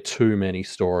don't get too many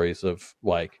stories of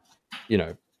like,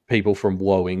 people from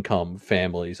low income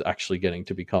families actually getting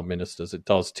to become ministers. It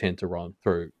does tend to run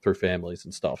through families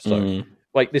and stuff. So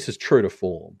like, this is true to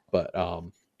form, but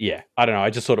yeah, I don't know. I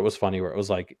just thought it was funny where it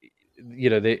was like,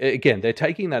 they're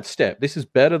taking that step. This is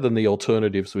better than the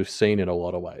alternatives we've seen in a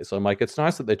lot of ways. I'm like, it's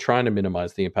nice that they're trying to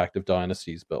minimize the impact of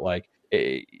dynasties, but like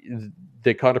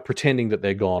they're kind of pretending that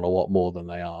they're gone a lot more than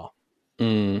they are.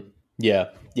 Yeah,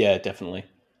 definitely.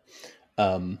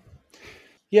 I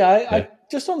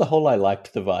just on the whole, I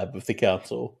liked the vibe of the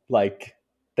council. Like,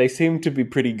 they seem to be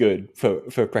pretty good for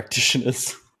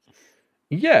practitioners.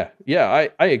 Yeah,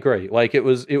 I agree. Like, it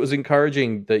was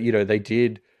encouraging that they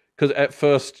did. Because at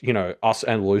first, us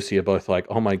and Lucy are both like,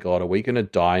 oh my God, are we going to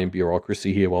die in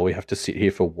bureaucracy here while we have to sit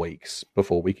here for weeks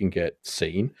before we can get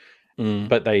seen?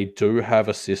 But they do have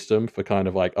a system for kind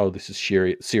of like, oh, this is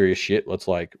serious shit. Let's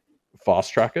like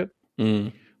fast track it,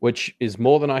 which is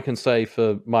more than I can say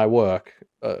for my work.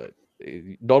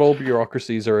 Not all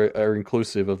bureaucracies are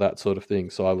inclusive of that sort of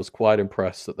thing. So I was quite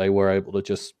impressed that they were able to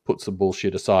just put some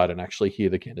bullshit aside and actually hear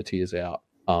the Kenneteers out.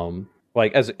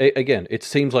 Like, again, it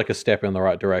seems like a step in the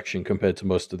right direction compared to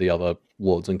most of the other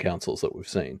lords and councils that we've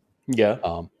seen. Yeah.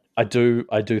 I do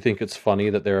think it's funny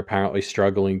that they're apparently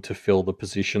struggling to fill the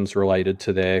positions related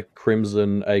to their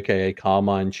Crimson, aka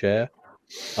Carmine chair.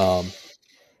 I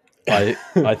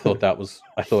thought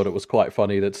it was quite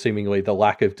funny that seemingly the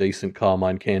lack of decent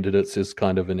Carmine candidates is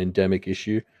kind of an endemic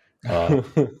issue.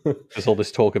 There's all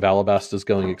this talk of Alabasters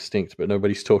going extinct, but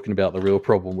nobody's talking about the real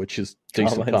problem, which is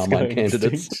decent Carmine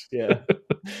candidates. Yeah.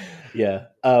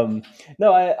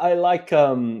 No, I like,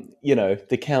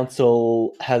 the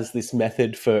council has this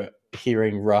method for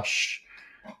hearing rush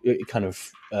kind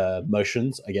of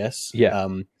motions, I guess. Yeah.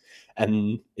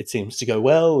 and it seems to go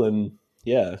well. And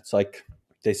yeah, it's like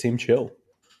they seem chill.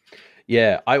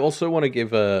 Yeah, I also want to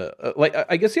give like,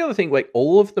 I guess the other thing, like,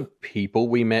 all of the people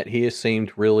we met here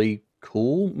seemed really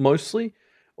cool, mostly.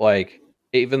 Like,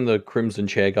 even the Crimson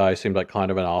Chair guy seemed like kind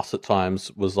of an arse at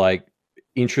times, was like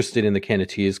interested in the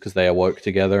Kenneteers because they awoke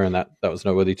together, and that was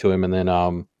noteworthy to him. And then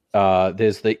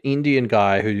there's the Indian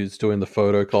guy who's doing the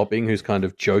photocopying, who's kind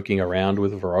of joking around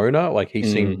with Verona. Like, he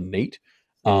seemed neat.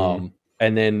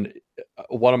 And then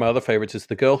one of my other favorites is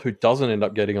the girl who doesn't end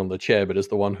up getting on the chair, but is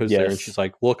the one who's there, and she's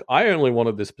like, "Look, I only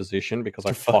wanted this position because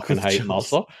I fucking hate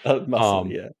Massa."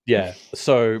 Yeah.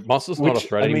 So Massa's not a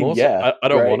threat anymore. Yeah, so I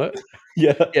don't want it.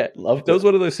 Yeah, that was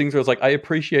one of those things where it's like, I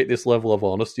appreciate this level of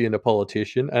honesty in a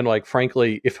politician, and like,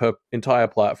 frankly, if her entire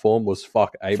platform was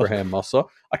 "fuck Abraham Massa,"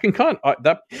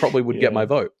 that probably would get my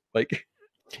vote. Like,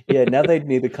 yeah, now they'd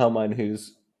need the Carmine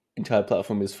whose entire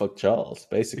platform is "fuck Charles,"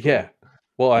 basically. Yeah.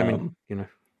 Well, I mean,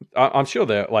 I'm sure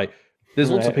there's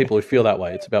lots of people who feel that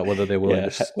way. It's about whether they're willing to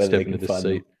step into this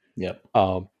seat. Yep.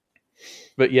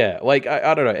 But yeah, like,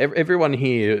 I don't know. Everyone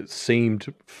here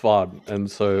seemed fun,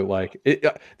 and so like,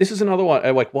 this is another one.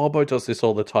 Like, Wildbow does this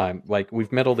all the time. Like,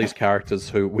 we've met all these characters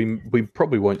who we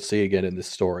probably won't see again in this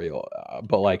story,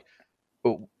 but like,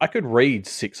 I could read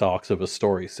 6 arcs of a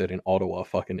story set in Ottawa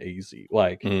fucking easy.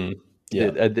 Like,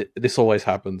 this always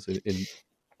happens in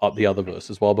the other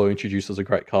verses. Wildbow introduces a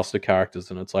great cast of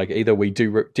characters, and it's like, either we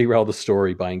derail the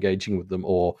story by engaging with them,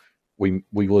 or we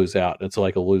lose out. It's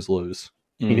like a lose-lose.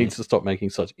 He needs to stop making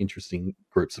such interesting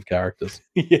groups of characters.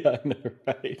 Yeah, I know,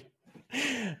 right?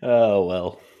 Oh,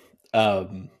 well.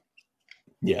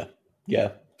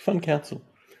 Yeah. Fun council.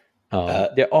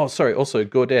 Yeah. Oh, sorry. Also,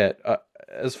 Gaudette,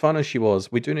 as fun as she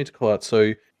was, we do need to call out.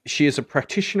 So she is a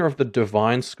practitioner of the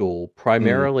Divine School,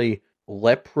 primarily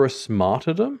leprous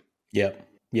martyrdom. Yep.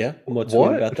 Yeah. What's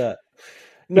weird about that?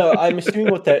 No, I'm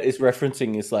assuming what that is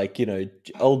referencing is like,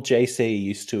 old JC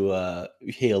used to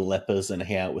heal lepers and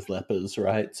hang out with lepers,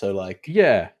 right? So like,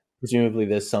 yeah, presumably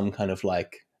there's some kind of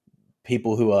like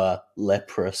people who are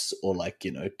leprous or like,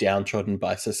 downtrodden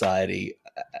by society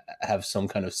have some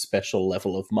kind of special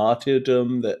level of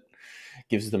martyrdom that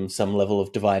gives them some level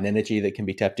of divine energy that can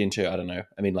be tapped into. I don't know.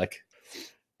 I mean, like,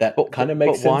 that kind of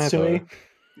makes sense to me.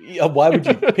 Why would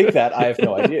you pick that? I have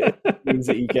no idea. It means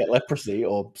that you get leprosy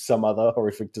or some other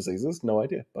horrific diseases. No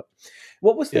idea. But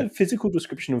what was the physical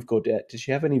description of Gaudette? Did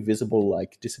she have any visible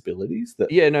like disabilities? No.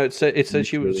 It said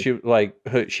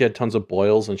she had tons of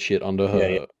boils and shit under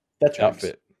her That's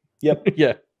outfit. Yep.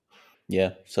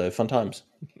 Yeah. So fun times.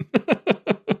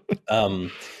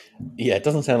 It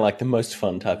doesn't sound like the most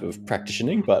fun type of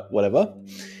practicing, but whatever.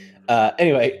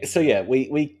 Anyway, so yeah,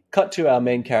 we cut to our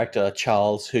main character,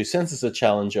 Charles, who senses a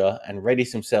challenger and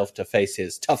readies himself to face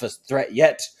his toughest threat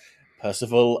yet,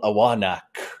 Percival Awarnak.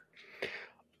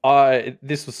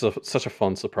 This was such a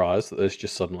fun surprise that there's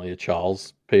just suddenly a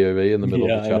Charles POV in the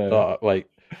middle of the chapter. Like,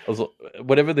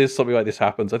 whenever there's something like this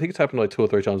happens, I think it's happened like 2 or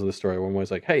 3 times in the story, where I'm always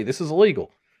like, hey, this is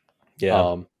illegal.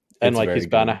 Yeah. And like, his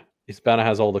banner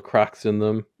has all the cracks in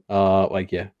them.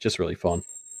 Just really fun.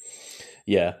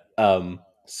 Yeah.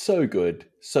 So good.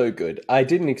 I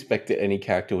didn't expect that any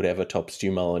character would ever top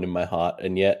Stu Mullen in my heart,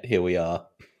 and yet here we are.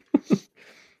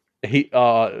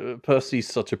 Percy's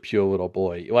such a pure little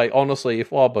boy. Like, honestly,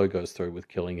 if Wildbow goes through with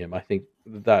killing him, I think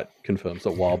that confirms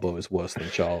that Wildbow is worse than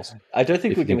Charles. I don't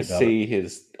think we're going to see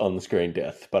his on-screen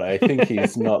death, but I think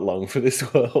he's not long for this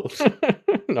world.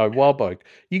 No, Wildbow,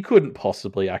 you couldn't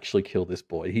possibly actually kill this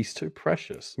boy. He's too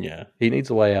precious. Yeah. He needs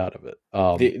a way out of it.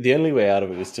 The only way out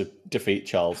of it is to defeat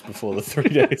Charles before the 3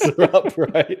 days are up,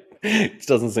 right? It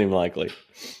doesn't seem likely.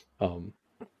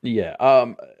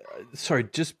 Sorry,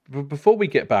 just before we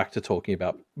get back to talking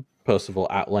about Percival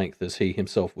at length, as he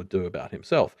himself would do about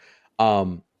himself,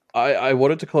 I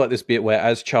wanted to call out this bit where,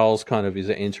 as Charles kind of is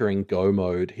entering go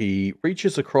mode, he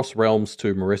reaches across realms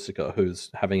to Marisica,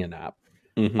 who's having a nap.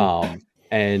 Mm-hmm.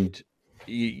 And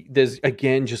there's,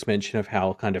 again, just mention of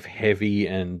how kind of heavy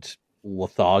and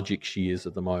lethargic she is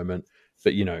at the moment,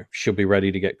 but, she'll be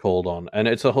ready to get called on. And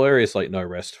it's a hilarious, like, no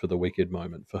rest for the wicked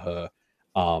moment for her.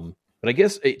 But I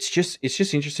guess it's just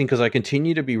interesting because I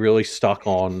continue to be really stuck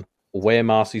on where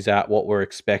Marcy's at, what we're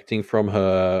expecting from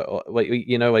her,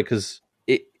 because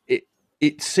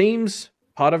it seems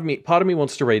part of me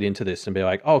wants to read into this and be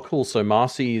like, oh, cool. So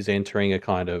Marcy is entering a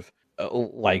kind of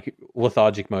like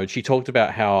lethargic mode. She talked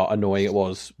about how annoying it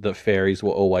was that fairies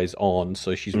were always on,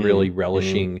 so she's really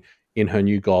relishing in her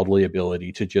new godly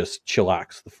ability to just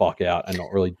chillax the fuck out and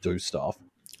not really do stuff.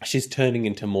 She's turning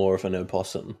into more of an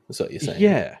opossum, is what you're saying.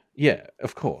 Yeah,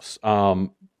 of course.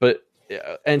 But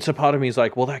and so part of me is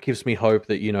like, well, that gives me hope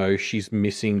that she's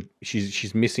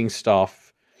missing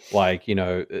stuff like, you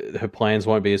know, her plans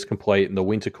won't be as complete and the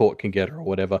Winter Court can get her or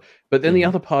whatever. But then the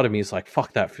other part of me is like,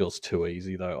 fuck, that feels too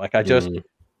easy though. Like I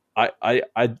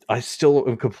still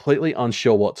am completely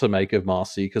unsure what to make of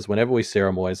Marcy, because whenever we see her,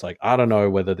 I'm always like, I don't know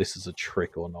whether this is a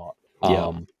trick or not.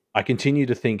 I continue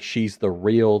to think she's the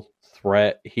real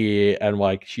threat here, and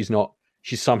like she's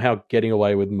somehow getting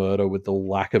away with murder with the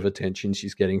lack of attention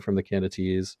she's getting from the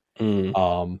Kenneteers.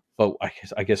 But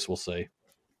I guess we'll see.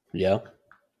 Yeah.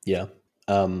 Yeah,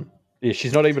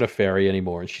 she's not even a fairy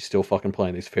anymore, and she's still fucking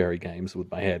playing these fairy games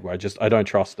with my head where I don't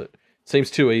trust it.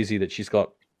 Seems too easy that she's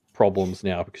got problems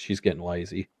now because she's getting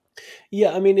lazy.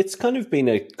 Yeah, I mean, it's kind of been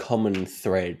a common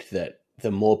thread that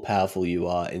the more powerful you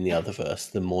are in the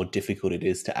Otherverse, the more difficult it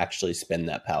is to actually spend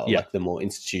that power. Yeah. Like the more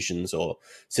institutions or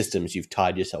systems you've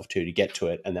tied yourself to get to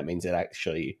it, and that means it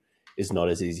actually is not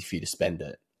as easy for you to spend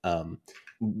it.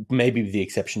 Maybe the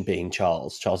exception being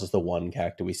Charles. Charles is the one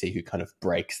character we see who kind of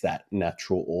breaks that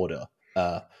natural order.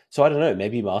 So I don't know,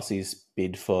 maybe Marcy's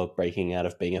bid for breaking out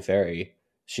of being a fairy.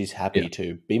 She's happy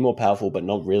to be more powerful, but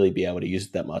not really be able to use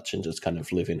it that much and just kind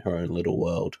of live in her own little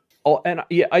world. Oh, and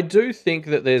yeah, I do think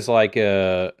that there's like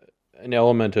an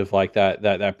element of like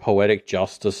that poetic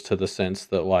justice to the sense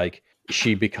that like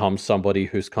she becomes somebody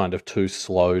who's kind of too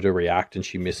slow to react, and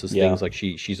she misses things. Like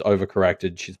she's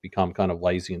overcorrected. She's become kind of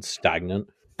lazy and stagnant.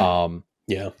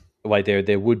 Like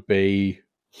there would be.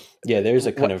 Yeah, there's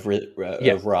a kind of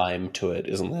a rhyme to it,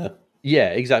 isn't there? Yeah,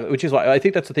 exactly. Which is why I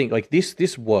think that's the thing. Like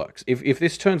this works. If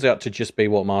this turns out to just be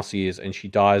what Marcy is, and she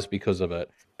dies because of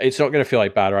it, it's not going to feel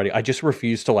like bad writing. I just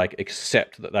refuse to like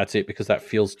accept that that's it, because that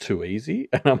feels too easy,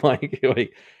 and I'm like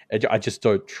I just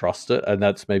don't trust it, and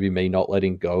that's maybe me not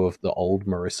letting go of the old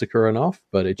Marisica enough.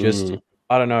 But it just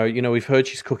I don't know. You know, we've heard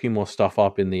she's cooking more stuff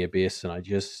up in the Abyss, and I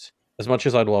just, as much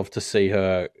as I'd love to see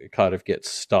her kind of get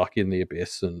stuck in the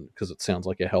Abyss, and because it sounds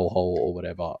like a hellhole or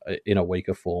whatever in a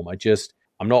weaker form,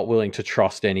 I'm not willing to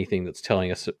trust anything that's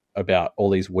telling us about all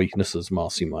these weaknesses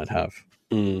Marcy might have.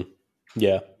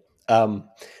 Yeah. But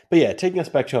yeah, taking us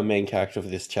back to our main character for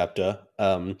this chapter,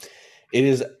 it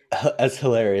is as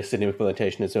hilarious an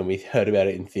implementation as when we heard about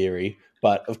it in theory.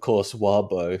 But of course,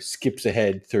 Wildbow skips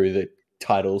ahead through the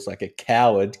titles like a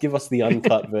coward. Give us the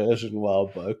uncut version,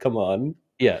 Wildbow. Come on.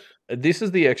 Yeah, this is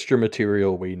the extra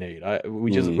material we need. We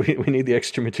need the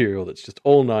extra material that's just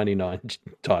all 99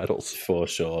 titles. For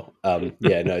sure.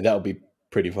 Yeah, no, that would be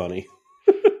pretty funny.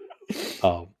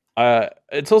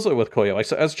 It's also worth calling out, like,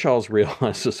 so as Charles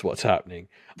realizes what's happening,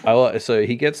 so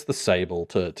he gets the Sable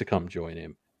to come join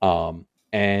him.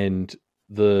 And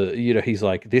he's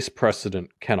like, this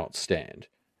precedent cannot stand.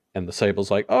 And the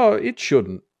Sable's like, oh, it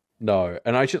shouldn't. No.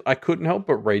 And I couldn't help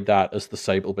but read that as the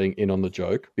Sable being in on the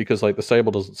joke, because like the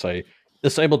Sable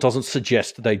doesn't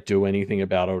suggest they do anything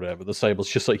about it or whatever. The Sable's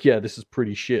just like, yeah, this is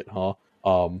pretty shit, huh?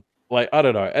 Like, I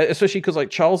don't know, especially because like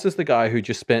Charles is the guy who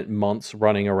just spent months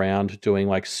running around doing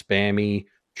like spammy,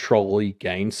 trolly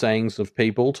gainsayings of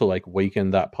people to like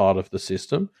weaken that part of the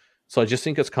system. So I just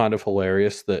think it's kind of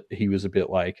hilarious that he was a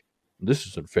bit like, this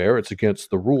isn't fair. It's against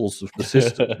the rules of the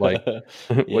system. Like,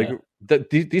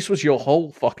 this was your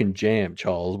whole fucking jam,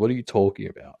 Charles. What are you talking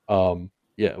about?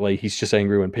 Yeah, like he's just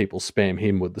angry when people spam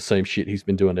him with the same shit he's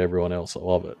been doing to everyone else. I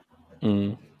love it.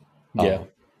 Yeah.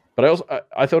 But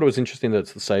I thought it was interesting that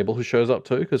it's the Sable who shows up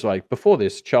too, because like before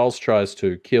this, Charles tries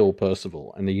to kill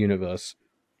Percival, and the universe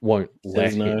won't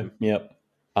let him. Yep.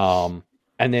 And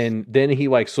then he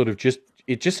like sort of just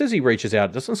says he reaches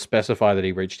out. It doesn't specify that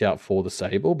he reached out for the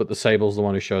Sable, but the Sable's the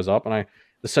one who shows up, and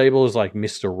the Sable is like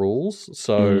Mr. Rules,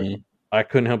 so I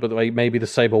couldn't help but like maybe the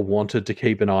Sable wanted to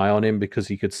keep an eye on him because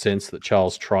he could sense that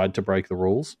Charles tried to break the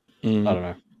rules. I don't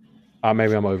know.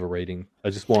 Maybe I'm overreading. I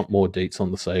just want more deets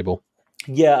on the Sable.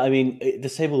 Yeah, I mean, the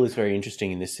Sable is very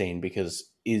interesting in this scene because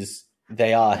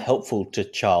they are helpful to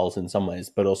Charles in some ways,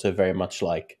 but also very much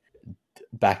like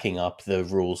backing up the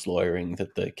rules lawyering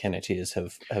that the Kenneteers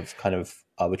have kind of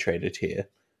arbitrated here.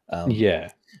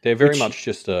 They're very much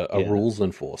just a rules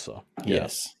enforcer.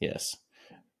 Yes.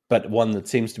 But one that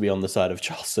seems to be on the side of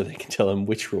Charles, so they can tell him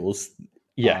which rules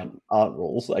aren't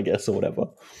rules, I guess, or whatever.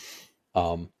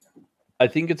 I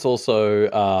think it's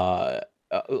also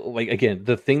like, again,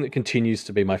 the thing that continues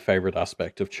to be my favorite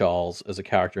aspect of Charles as a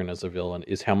character and as a villain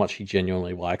is how much he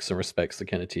genuinely likes and respects the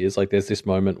Kenneteers. Like, there's this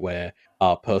moment where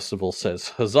Percival says,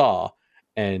 huzzah,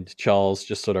 and Charles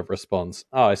just sort of responds,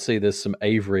 oh, I see there's some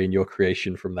Avery in your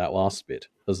creation from that last bit.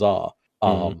 Huzzah.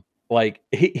 Like,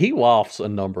 he laughs a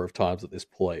number of times at this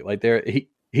point. Like,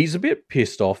 he's a bit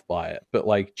pissed off by it, but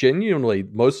like genuinely,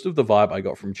 most of the vibe I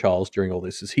got from Charles during all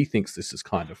this is he thinks this is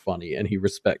kind of funny and he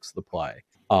respects the play.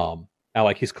 And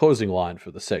like his closing line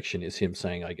for the section is him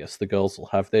saying, I guess the girls will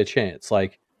have their chance.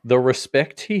 Like, the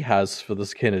respect he has for the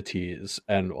Skeneteers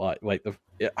and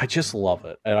I just love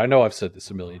it. And I know I've said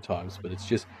this a million times, but it's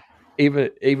just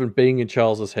even being in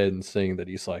Charles's head and seeing that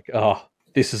he's like, oh,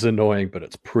 this is annoying, but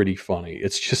it's pretty funny.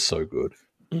 It's just so good.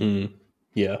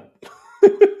 Yeah.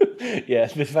 Yeah,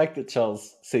 the fact that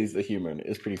Charles sees the humor in it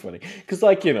is pretty funny. Because,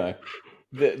 like, you know,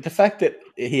 the fact that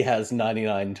he has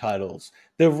 99 titles,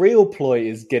 the real ploy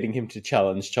is getting him to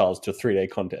challenge Charles to a 3-day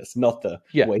contest, not the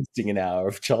wasting an hour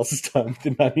of Charles's time with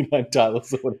the 99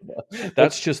 titles or whatever.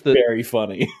 That's just very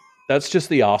funny. That's just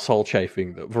the asshole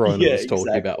chafing that Verona was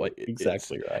talking about. Like,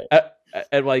 exactly right.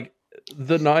 And like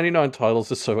the 99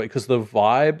 titles is so because the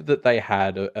vibe that they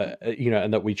had,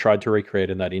 and that we tried to recreate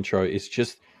in that intro is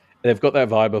just they've got that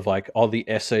vibe of like, oh, the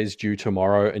essay's due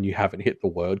tomorrow and you haven't hit the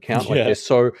word count. Like they're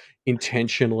so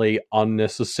intentionally,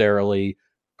 unnecessarily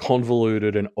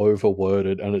convoluted and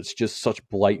overworded, and it's just such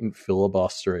blatant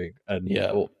filibustering. And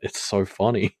it's so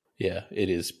funny. Yeah, it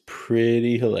is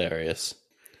pretty hilarious.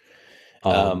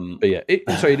 But yeah,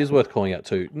 so it is worth calling out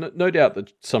too. No doubt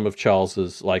that some of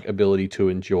Charles's like ability to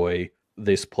enjoy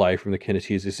this play from the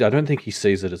Kenneteers is, I don't think he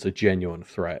sees it as a genuine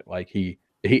threat. Like he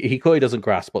clearly doesn't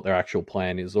grasp what their actual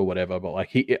plan is or whatever. But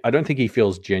like I don't think he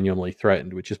feels genuinely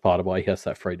threatened, which is part of why he has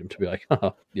that freedom to be like,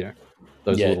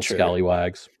 those little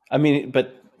scallywags. I mean,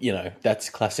 but you know,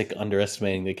 that's classic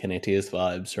underestimating the Kenneteers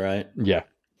vibes, right? Yeah.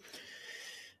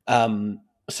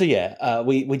 So yeah,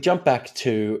 we jump back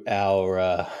to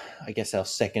our I guess our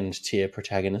second tier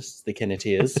protagonists, the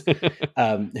Kenneteers,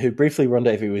 who briefly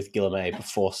rendezvous with Guilherme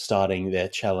before starting their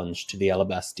challenge to the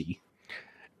Alabaster.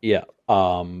 Yeah.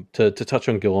 To touch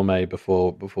on Guilherme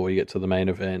before we get to the main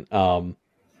event,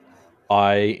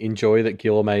 I enjoy that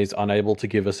Guilherme is unable to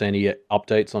give us any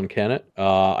updates on Kennet.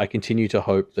 I continue to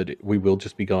hope that we will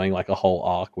just be going like a whole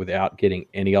arc without getting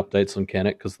any updates on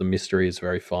Kennet because the mystery is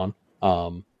very fun.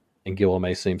 And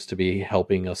Guilherme seems to be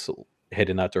helping us head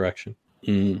in that direction.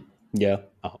 Yeah.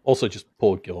 Also, just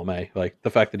poor Guilherme. Like, the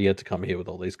fact that he had to come here with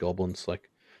all these goblins. Like,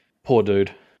 poor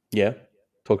dude. Yeah.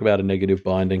 Talk about a negative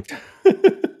binding.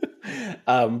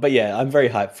 But yeah, I'm very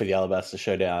hyped for the Alabaster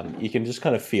showdown. You can just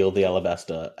kind of feel the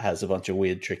Alabaster has a bunch of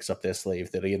weird tricks up their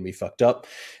sleeve that are going to be fucked up.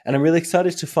 And I'm really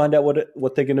excited to find out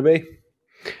what they're going to be.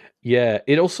 Yeah,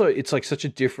 it's like such a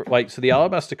different, like, so the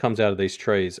Alabaster comes out of these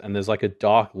trees and there's like a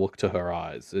dark look to her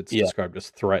eyes. It's described as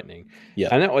threatening. Yeah.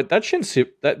 And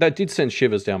that did send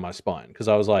shivers down my spine because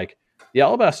I was like, the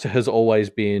Alabaster has always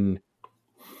been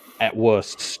at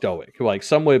worst stoic, like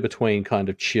somewhere between kind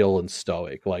of chill and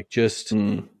stoic, like just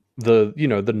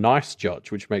the nice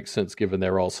judge, which makes sense given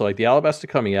their role. So like the Alabaster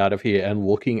coming out of here and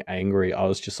looking angry, I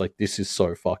was just like, this is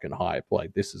so fucking hype.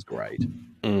 Like, this is great.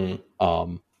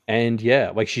 And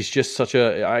yeah, like she's just such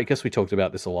I guess we talked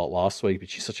about this a lot last week, but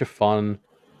she's such a fun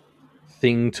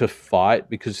thing to fight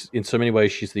because in so many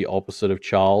ways she's the opposite of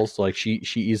Charles. Like she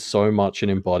is so much an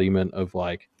embodiment of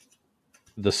like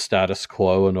the status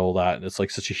quo and all that. And it's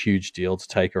like such a huge deal to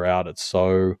take her out. It's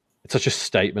such a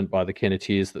statement by the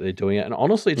Kenneteers that they're doing it. And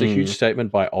honestly, it's a huge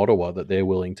statement by Ottawa that they're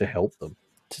willing to help them.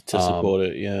 To support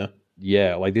it, yeah.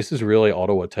 Yeah, like this is really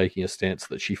Ottawa taking a stance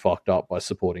that she fucked up by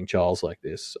supporting Charles like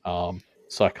this.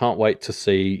 So I can't wait to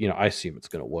see, I assume it's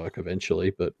going to work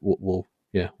eventually, but we'll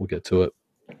get to it.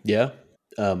 Yeah.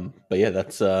 But yeah,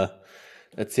 that's the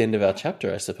end of our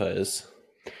chapter, I suppose.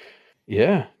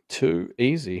 Yeah, too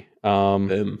easy.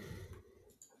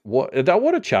 What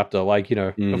a chapter! Like,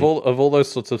 of all those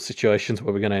sorts of situations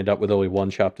where we're going to end up with only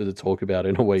one chapter to talk about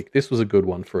in a week, this was a good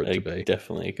one for it to be.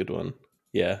 Definitely a good one.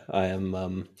 Yeah, I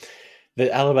am. The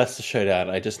Alabaster showdown,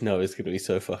 I just know is going to be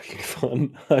so fucking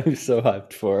fun. I'm so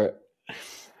hyped for it.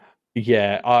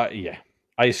 Yeah.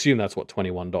 I assume that's what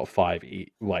 21.5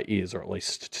 is, or at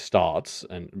least starts,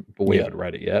 but we haven't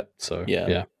read it yet. So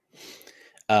yeah.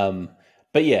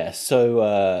 But yeah,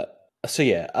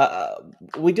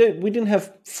 we didn't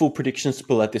have full predictions to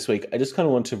pull out this week. I just kind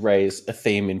of want to raise a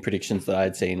theme in predictions that I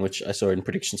had seen, which I saw in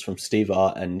predictions from Steve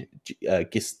R and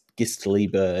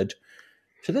Gistly Bird.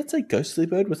 Should that say Ghostly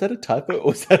Bird? Was that a typo, or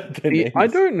was that their names? I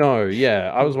don't know.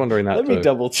 Yeah, I was wondering that. Let me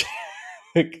double check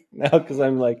now, because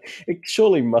I'm like, it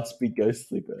surely must be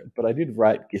Ghostly Bird, but I did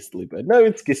write Gistly Bird. No,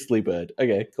 it's Gistly Bird.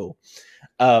 Okay, cool.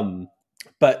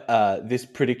 But this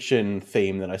prediction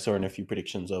theme that I saw in a few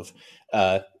predictions of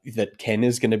that Ken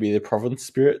is going to be the province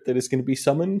spirit that is going to be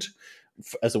summoned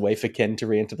as a way for Ken to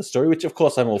re-enter the story, which of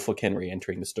course I'm all for Ken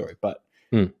re-entering the story, but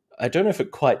I don't know if it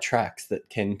quite tracks that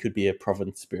Ken could be a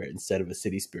province spirit instead of a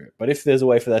city spirit. But if there's a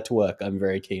way for that to work, I'm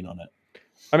very keen on it.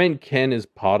 I mean, Ken is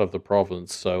part of the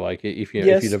province, so like if you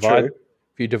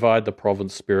divide the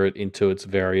province spirit into its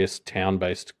various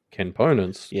town-based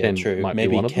Kenponents, Ken true.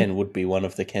 Maybe Ken would be one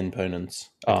of the Kenponents.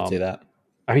 I can see that.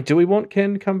 I mean, do we want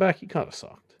Ken to come back? He kind of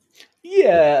sucked.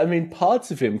 Yeah, I mean,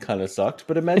 parts of him kind of sucked,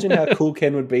 but imagine how cool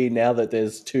Ken would be now that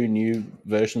there's 2 new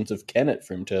versions of Kenneth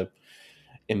for him to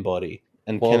embody.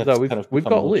 And Well, Kenneth's no, kind of we've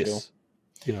become got more chill. Liz,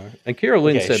 and Kira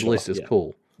Lynn Okay, said sure, Liz is yeah.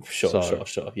 cool. Sure.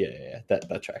 Yeah.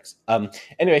 That tracks.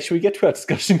 Anyway, should we get to our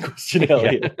discussion question,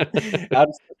 Elliot? Our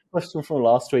discussion question from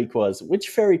last week was, which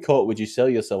fairy court would you sell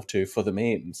yourself to for the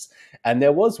memes? And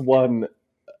there was one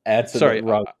answer that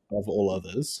rung above all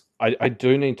others. I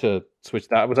do need to switch.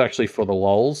 That was actually for the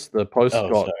lols. The post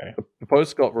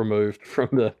got removed from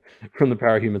the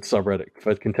Parahuman subreddit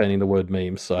for containing the word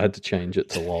memes, so I had to change it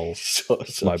to lols. Sure,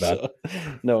 my bad.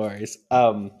 No worries.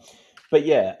 But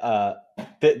yeah,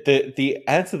 the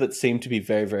answer that seemed to be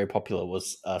very, very popular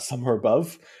was somewhere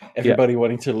above. Everybody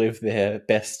wanting to live their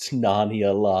best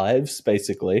Narnia lives,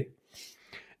 basically.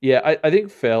 Yeah, I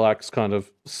think Fairlax kind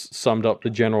of summed up the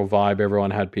general vibe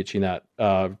everyone had pitching that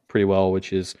pretty well,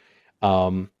 which is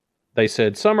they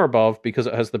said somewhere above because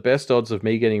it has the best odds of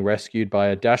me getting rescued by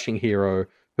a dashing hero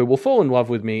who will fall in love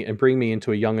with me and bring me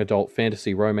into a young adult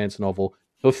fantasy romance novel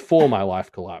before my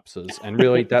life collapses. And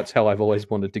really, that's how I've always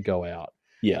wanted to go out.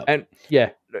 Yeah. And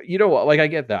yeah, you know what? Like, I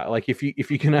get that. Like, if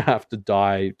you're gonna have to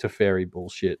die to fairy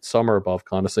bullshit, somewhere above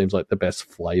kind of seems like the best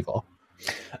flavor.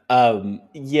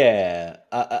 Yeah.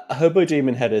 Hobo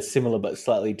Demon had a similar but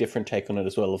slightly different take on it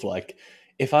as well. Of like,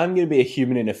 if I'm going to be a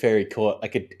human in a fairy court, I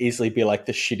could easily be like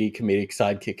the shitty comedic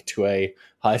sidekick to a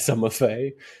high summer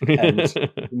fae, and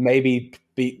maybe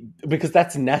be, because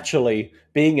that's naturally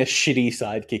being a shitty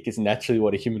sidekick is naturally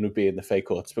what a human would be in the fae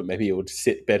courts, but maybe it would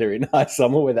sit better in high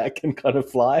summer where that can kind of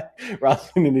fly rather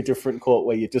than in a different court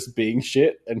where you're just being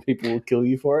shit and people will kill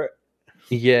you for it.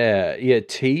 Yeah.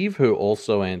 Teve, who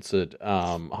also answered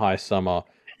High Summer,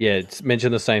 it's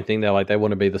mentioned the same thing. They're like, they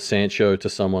want to be the Sancho to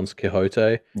someone's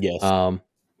Quixote. Yes.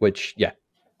 Which, I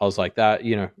was like that,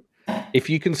 if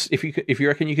you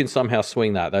reckon you can somehow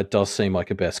swing that does seem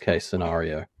like a best case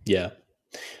scenario. Yeah.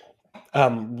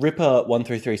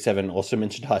 Ripper1337 also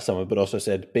mentioned High Summer, but also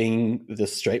said being the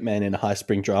straight man in a high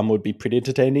spring drama would be pretty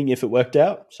entertaining if it worked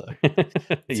out. So,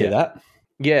 see that.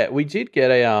 Yeah, we did get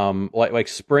a like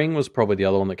Spring was probably the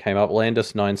other one that came up.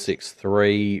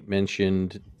 Landis963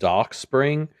 mentioned Dark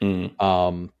Spring,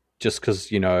 just because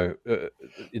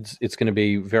it's going to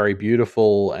be very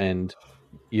beautiful and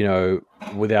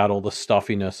without all the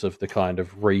stuffiness of the kind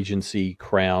of Regency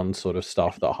crown sort of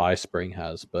stuff that High Spring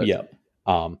has. But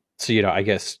so I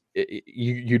guess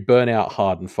you'd burn out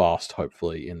hard and fast.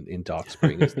 Hopefully, in Dark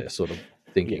Spring is their sort of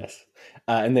thinking. Yes,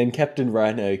 and then Captain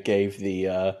Rhino gave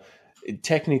the.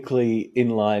 Technically in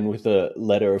line with the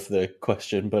letter of the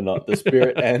question, but not the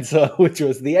spirit answer, which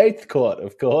was the 8th court,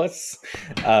 of course.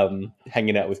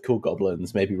 Hanging out with cool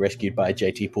goblins, maybe rescued by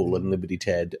JT Poole and Liberty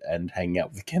Ted, and hanging out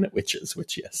with the Kennet witches,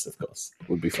 which, yes, of course,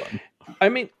 would be fun. I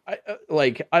mean,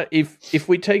 if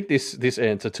we take this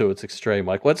answer to its extreme,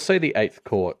 like let's say the 8th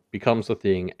court becomes a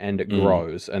thing and it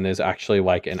grows, and there's actually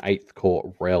like an 8th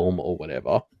court realm or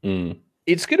whatever.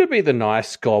 It's going to be the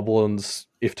nice goblins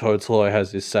if Toad's Hollow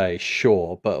has his say,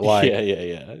 sure, but like,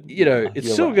 yeah.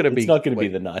 It's still going to be. It's not going to be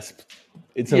the nice.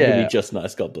 It's not going to be just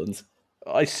nice goblins.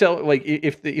 I sell like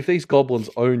if these goblins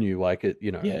own you, like it,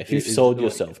 if you've sold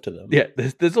yourself to them,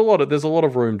 there's a lot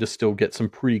of room to still get some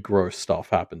pretty gross stuff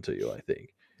happen to you. I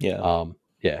think. So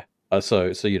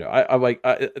I like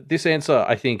this answer.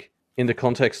 I think in the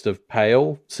context of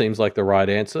Pale seems like the right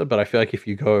answer, but I feel like if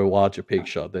you go larger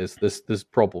picture, there's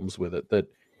problems with it that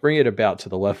bring it about to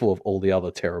the level of all the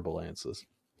other terrible answers.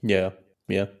 Yeah.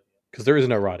 Because there is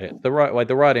no right answer. The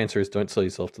right answer is don't sell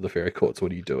yourself to the fairy courts.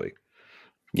 What are you doing?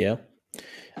 Yeah.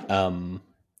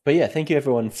 But yeah, thank you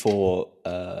everyone for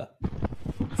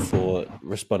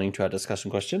responding to our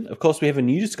discussion question. Of course, we have a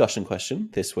new discussion question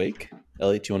this week.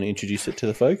 Elliot, do you want to introduce it to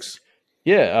the folks?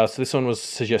 Yeah, so this one was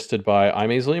suggested by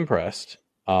I'm Easily Impressed.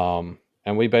 And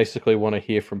we basically want to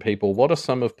hear from people, what are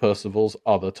some of Percival's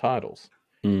other titles?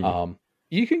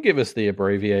 You can give us the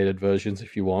abbreviated versions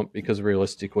if you want, because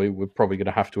realistically, we're probably going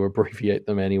to have to abbreviate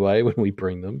them anyway when we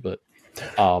bring them. But,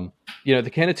 the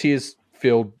Kenneteers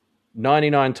filled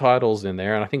 99 titles in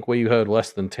there, and I think we heard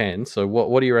less than 10. So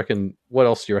what do you reckon? What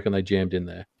else do you reckon they jammed in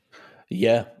there?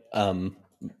 Yeah,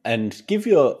 and give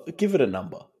it a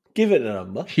number. Give it a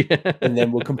number, and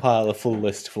then we'll compile a full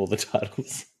list for all the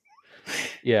titles.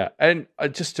 Yeah, and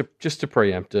just to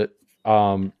preempt it,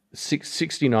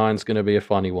 69 is going to be a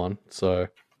funny one. So,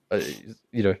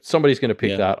 somebody's going to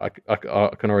pick that. I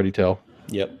can already tell.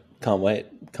 Yep, can't wait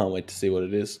to see what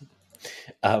it is.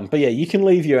 But yeah, you can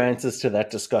leave your answers to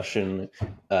that discussion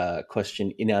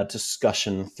question in our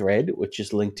discussion thread, which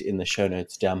is linked in the show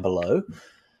notes down below.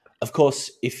 Of course,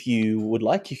 if you would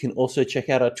like, you can also check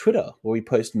out our Twitter, where we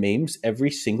post memes every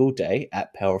single day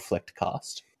at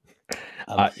PowerReflectCast.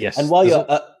 Yes. And while you're...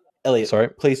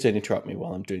 Elliot, please don't interrupt me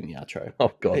while I'm doing the outro.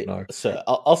 Oh, God, no. So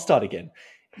I'll start again.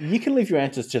 You can leave your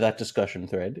answers to that discussion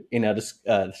thread in our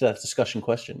discussion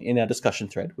question in our discussion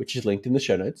thread, which is linked in the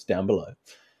show notes down below.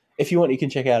 If you want, you can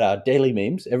check out our daily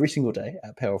memes every single day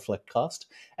at PowerReflectCast.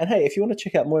 And hey, if you want to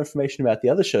check out more information about the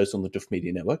other shows on the Duff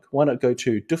Media Network, why not go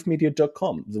to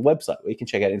duffmedia.com, the website where you can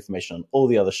check out information on all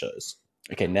the other shows.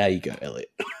 Okay, now you go,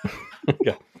 Elliot.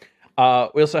 Okay.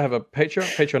 We also have a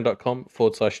Patreon,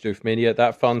 patreon.com/doofmedia.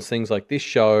 That funds things like this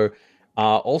show.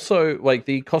 Also, like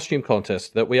the costume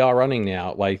contest that we are running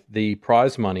now, like the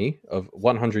prize money of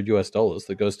 $100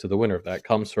 that goes to the winner of that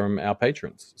comes from our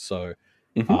patrons. So,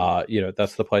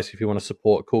 that's the place if you want to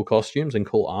support cool costumes and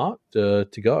cool art to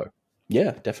go.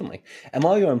 Yeah, definitely. And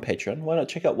while you're on Patreon, why not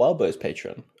check out Wildbow's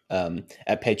Patreon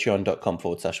at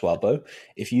patreon.com/Wildbow.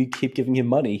 If you keep giving him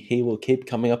money, he will keep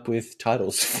coming up with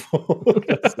titles.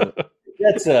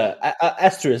 That's a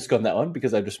asterisk on that one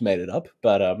because I just made it up.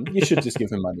 But you should just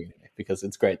give him money anyway because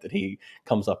it's great that he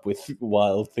comes up with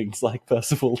wild things like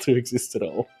Percival to exist at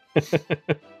all.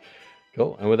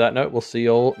 Cool. And with that note, we'll see you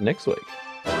all next week.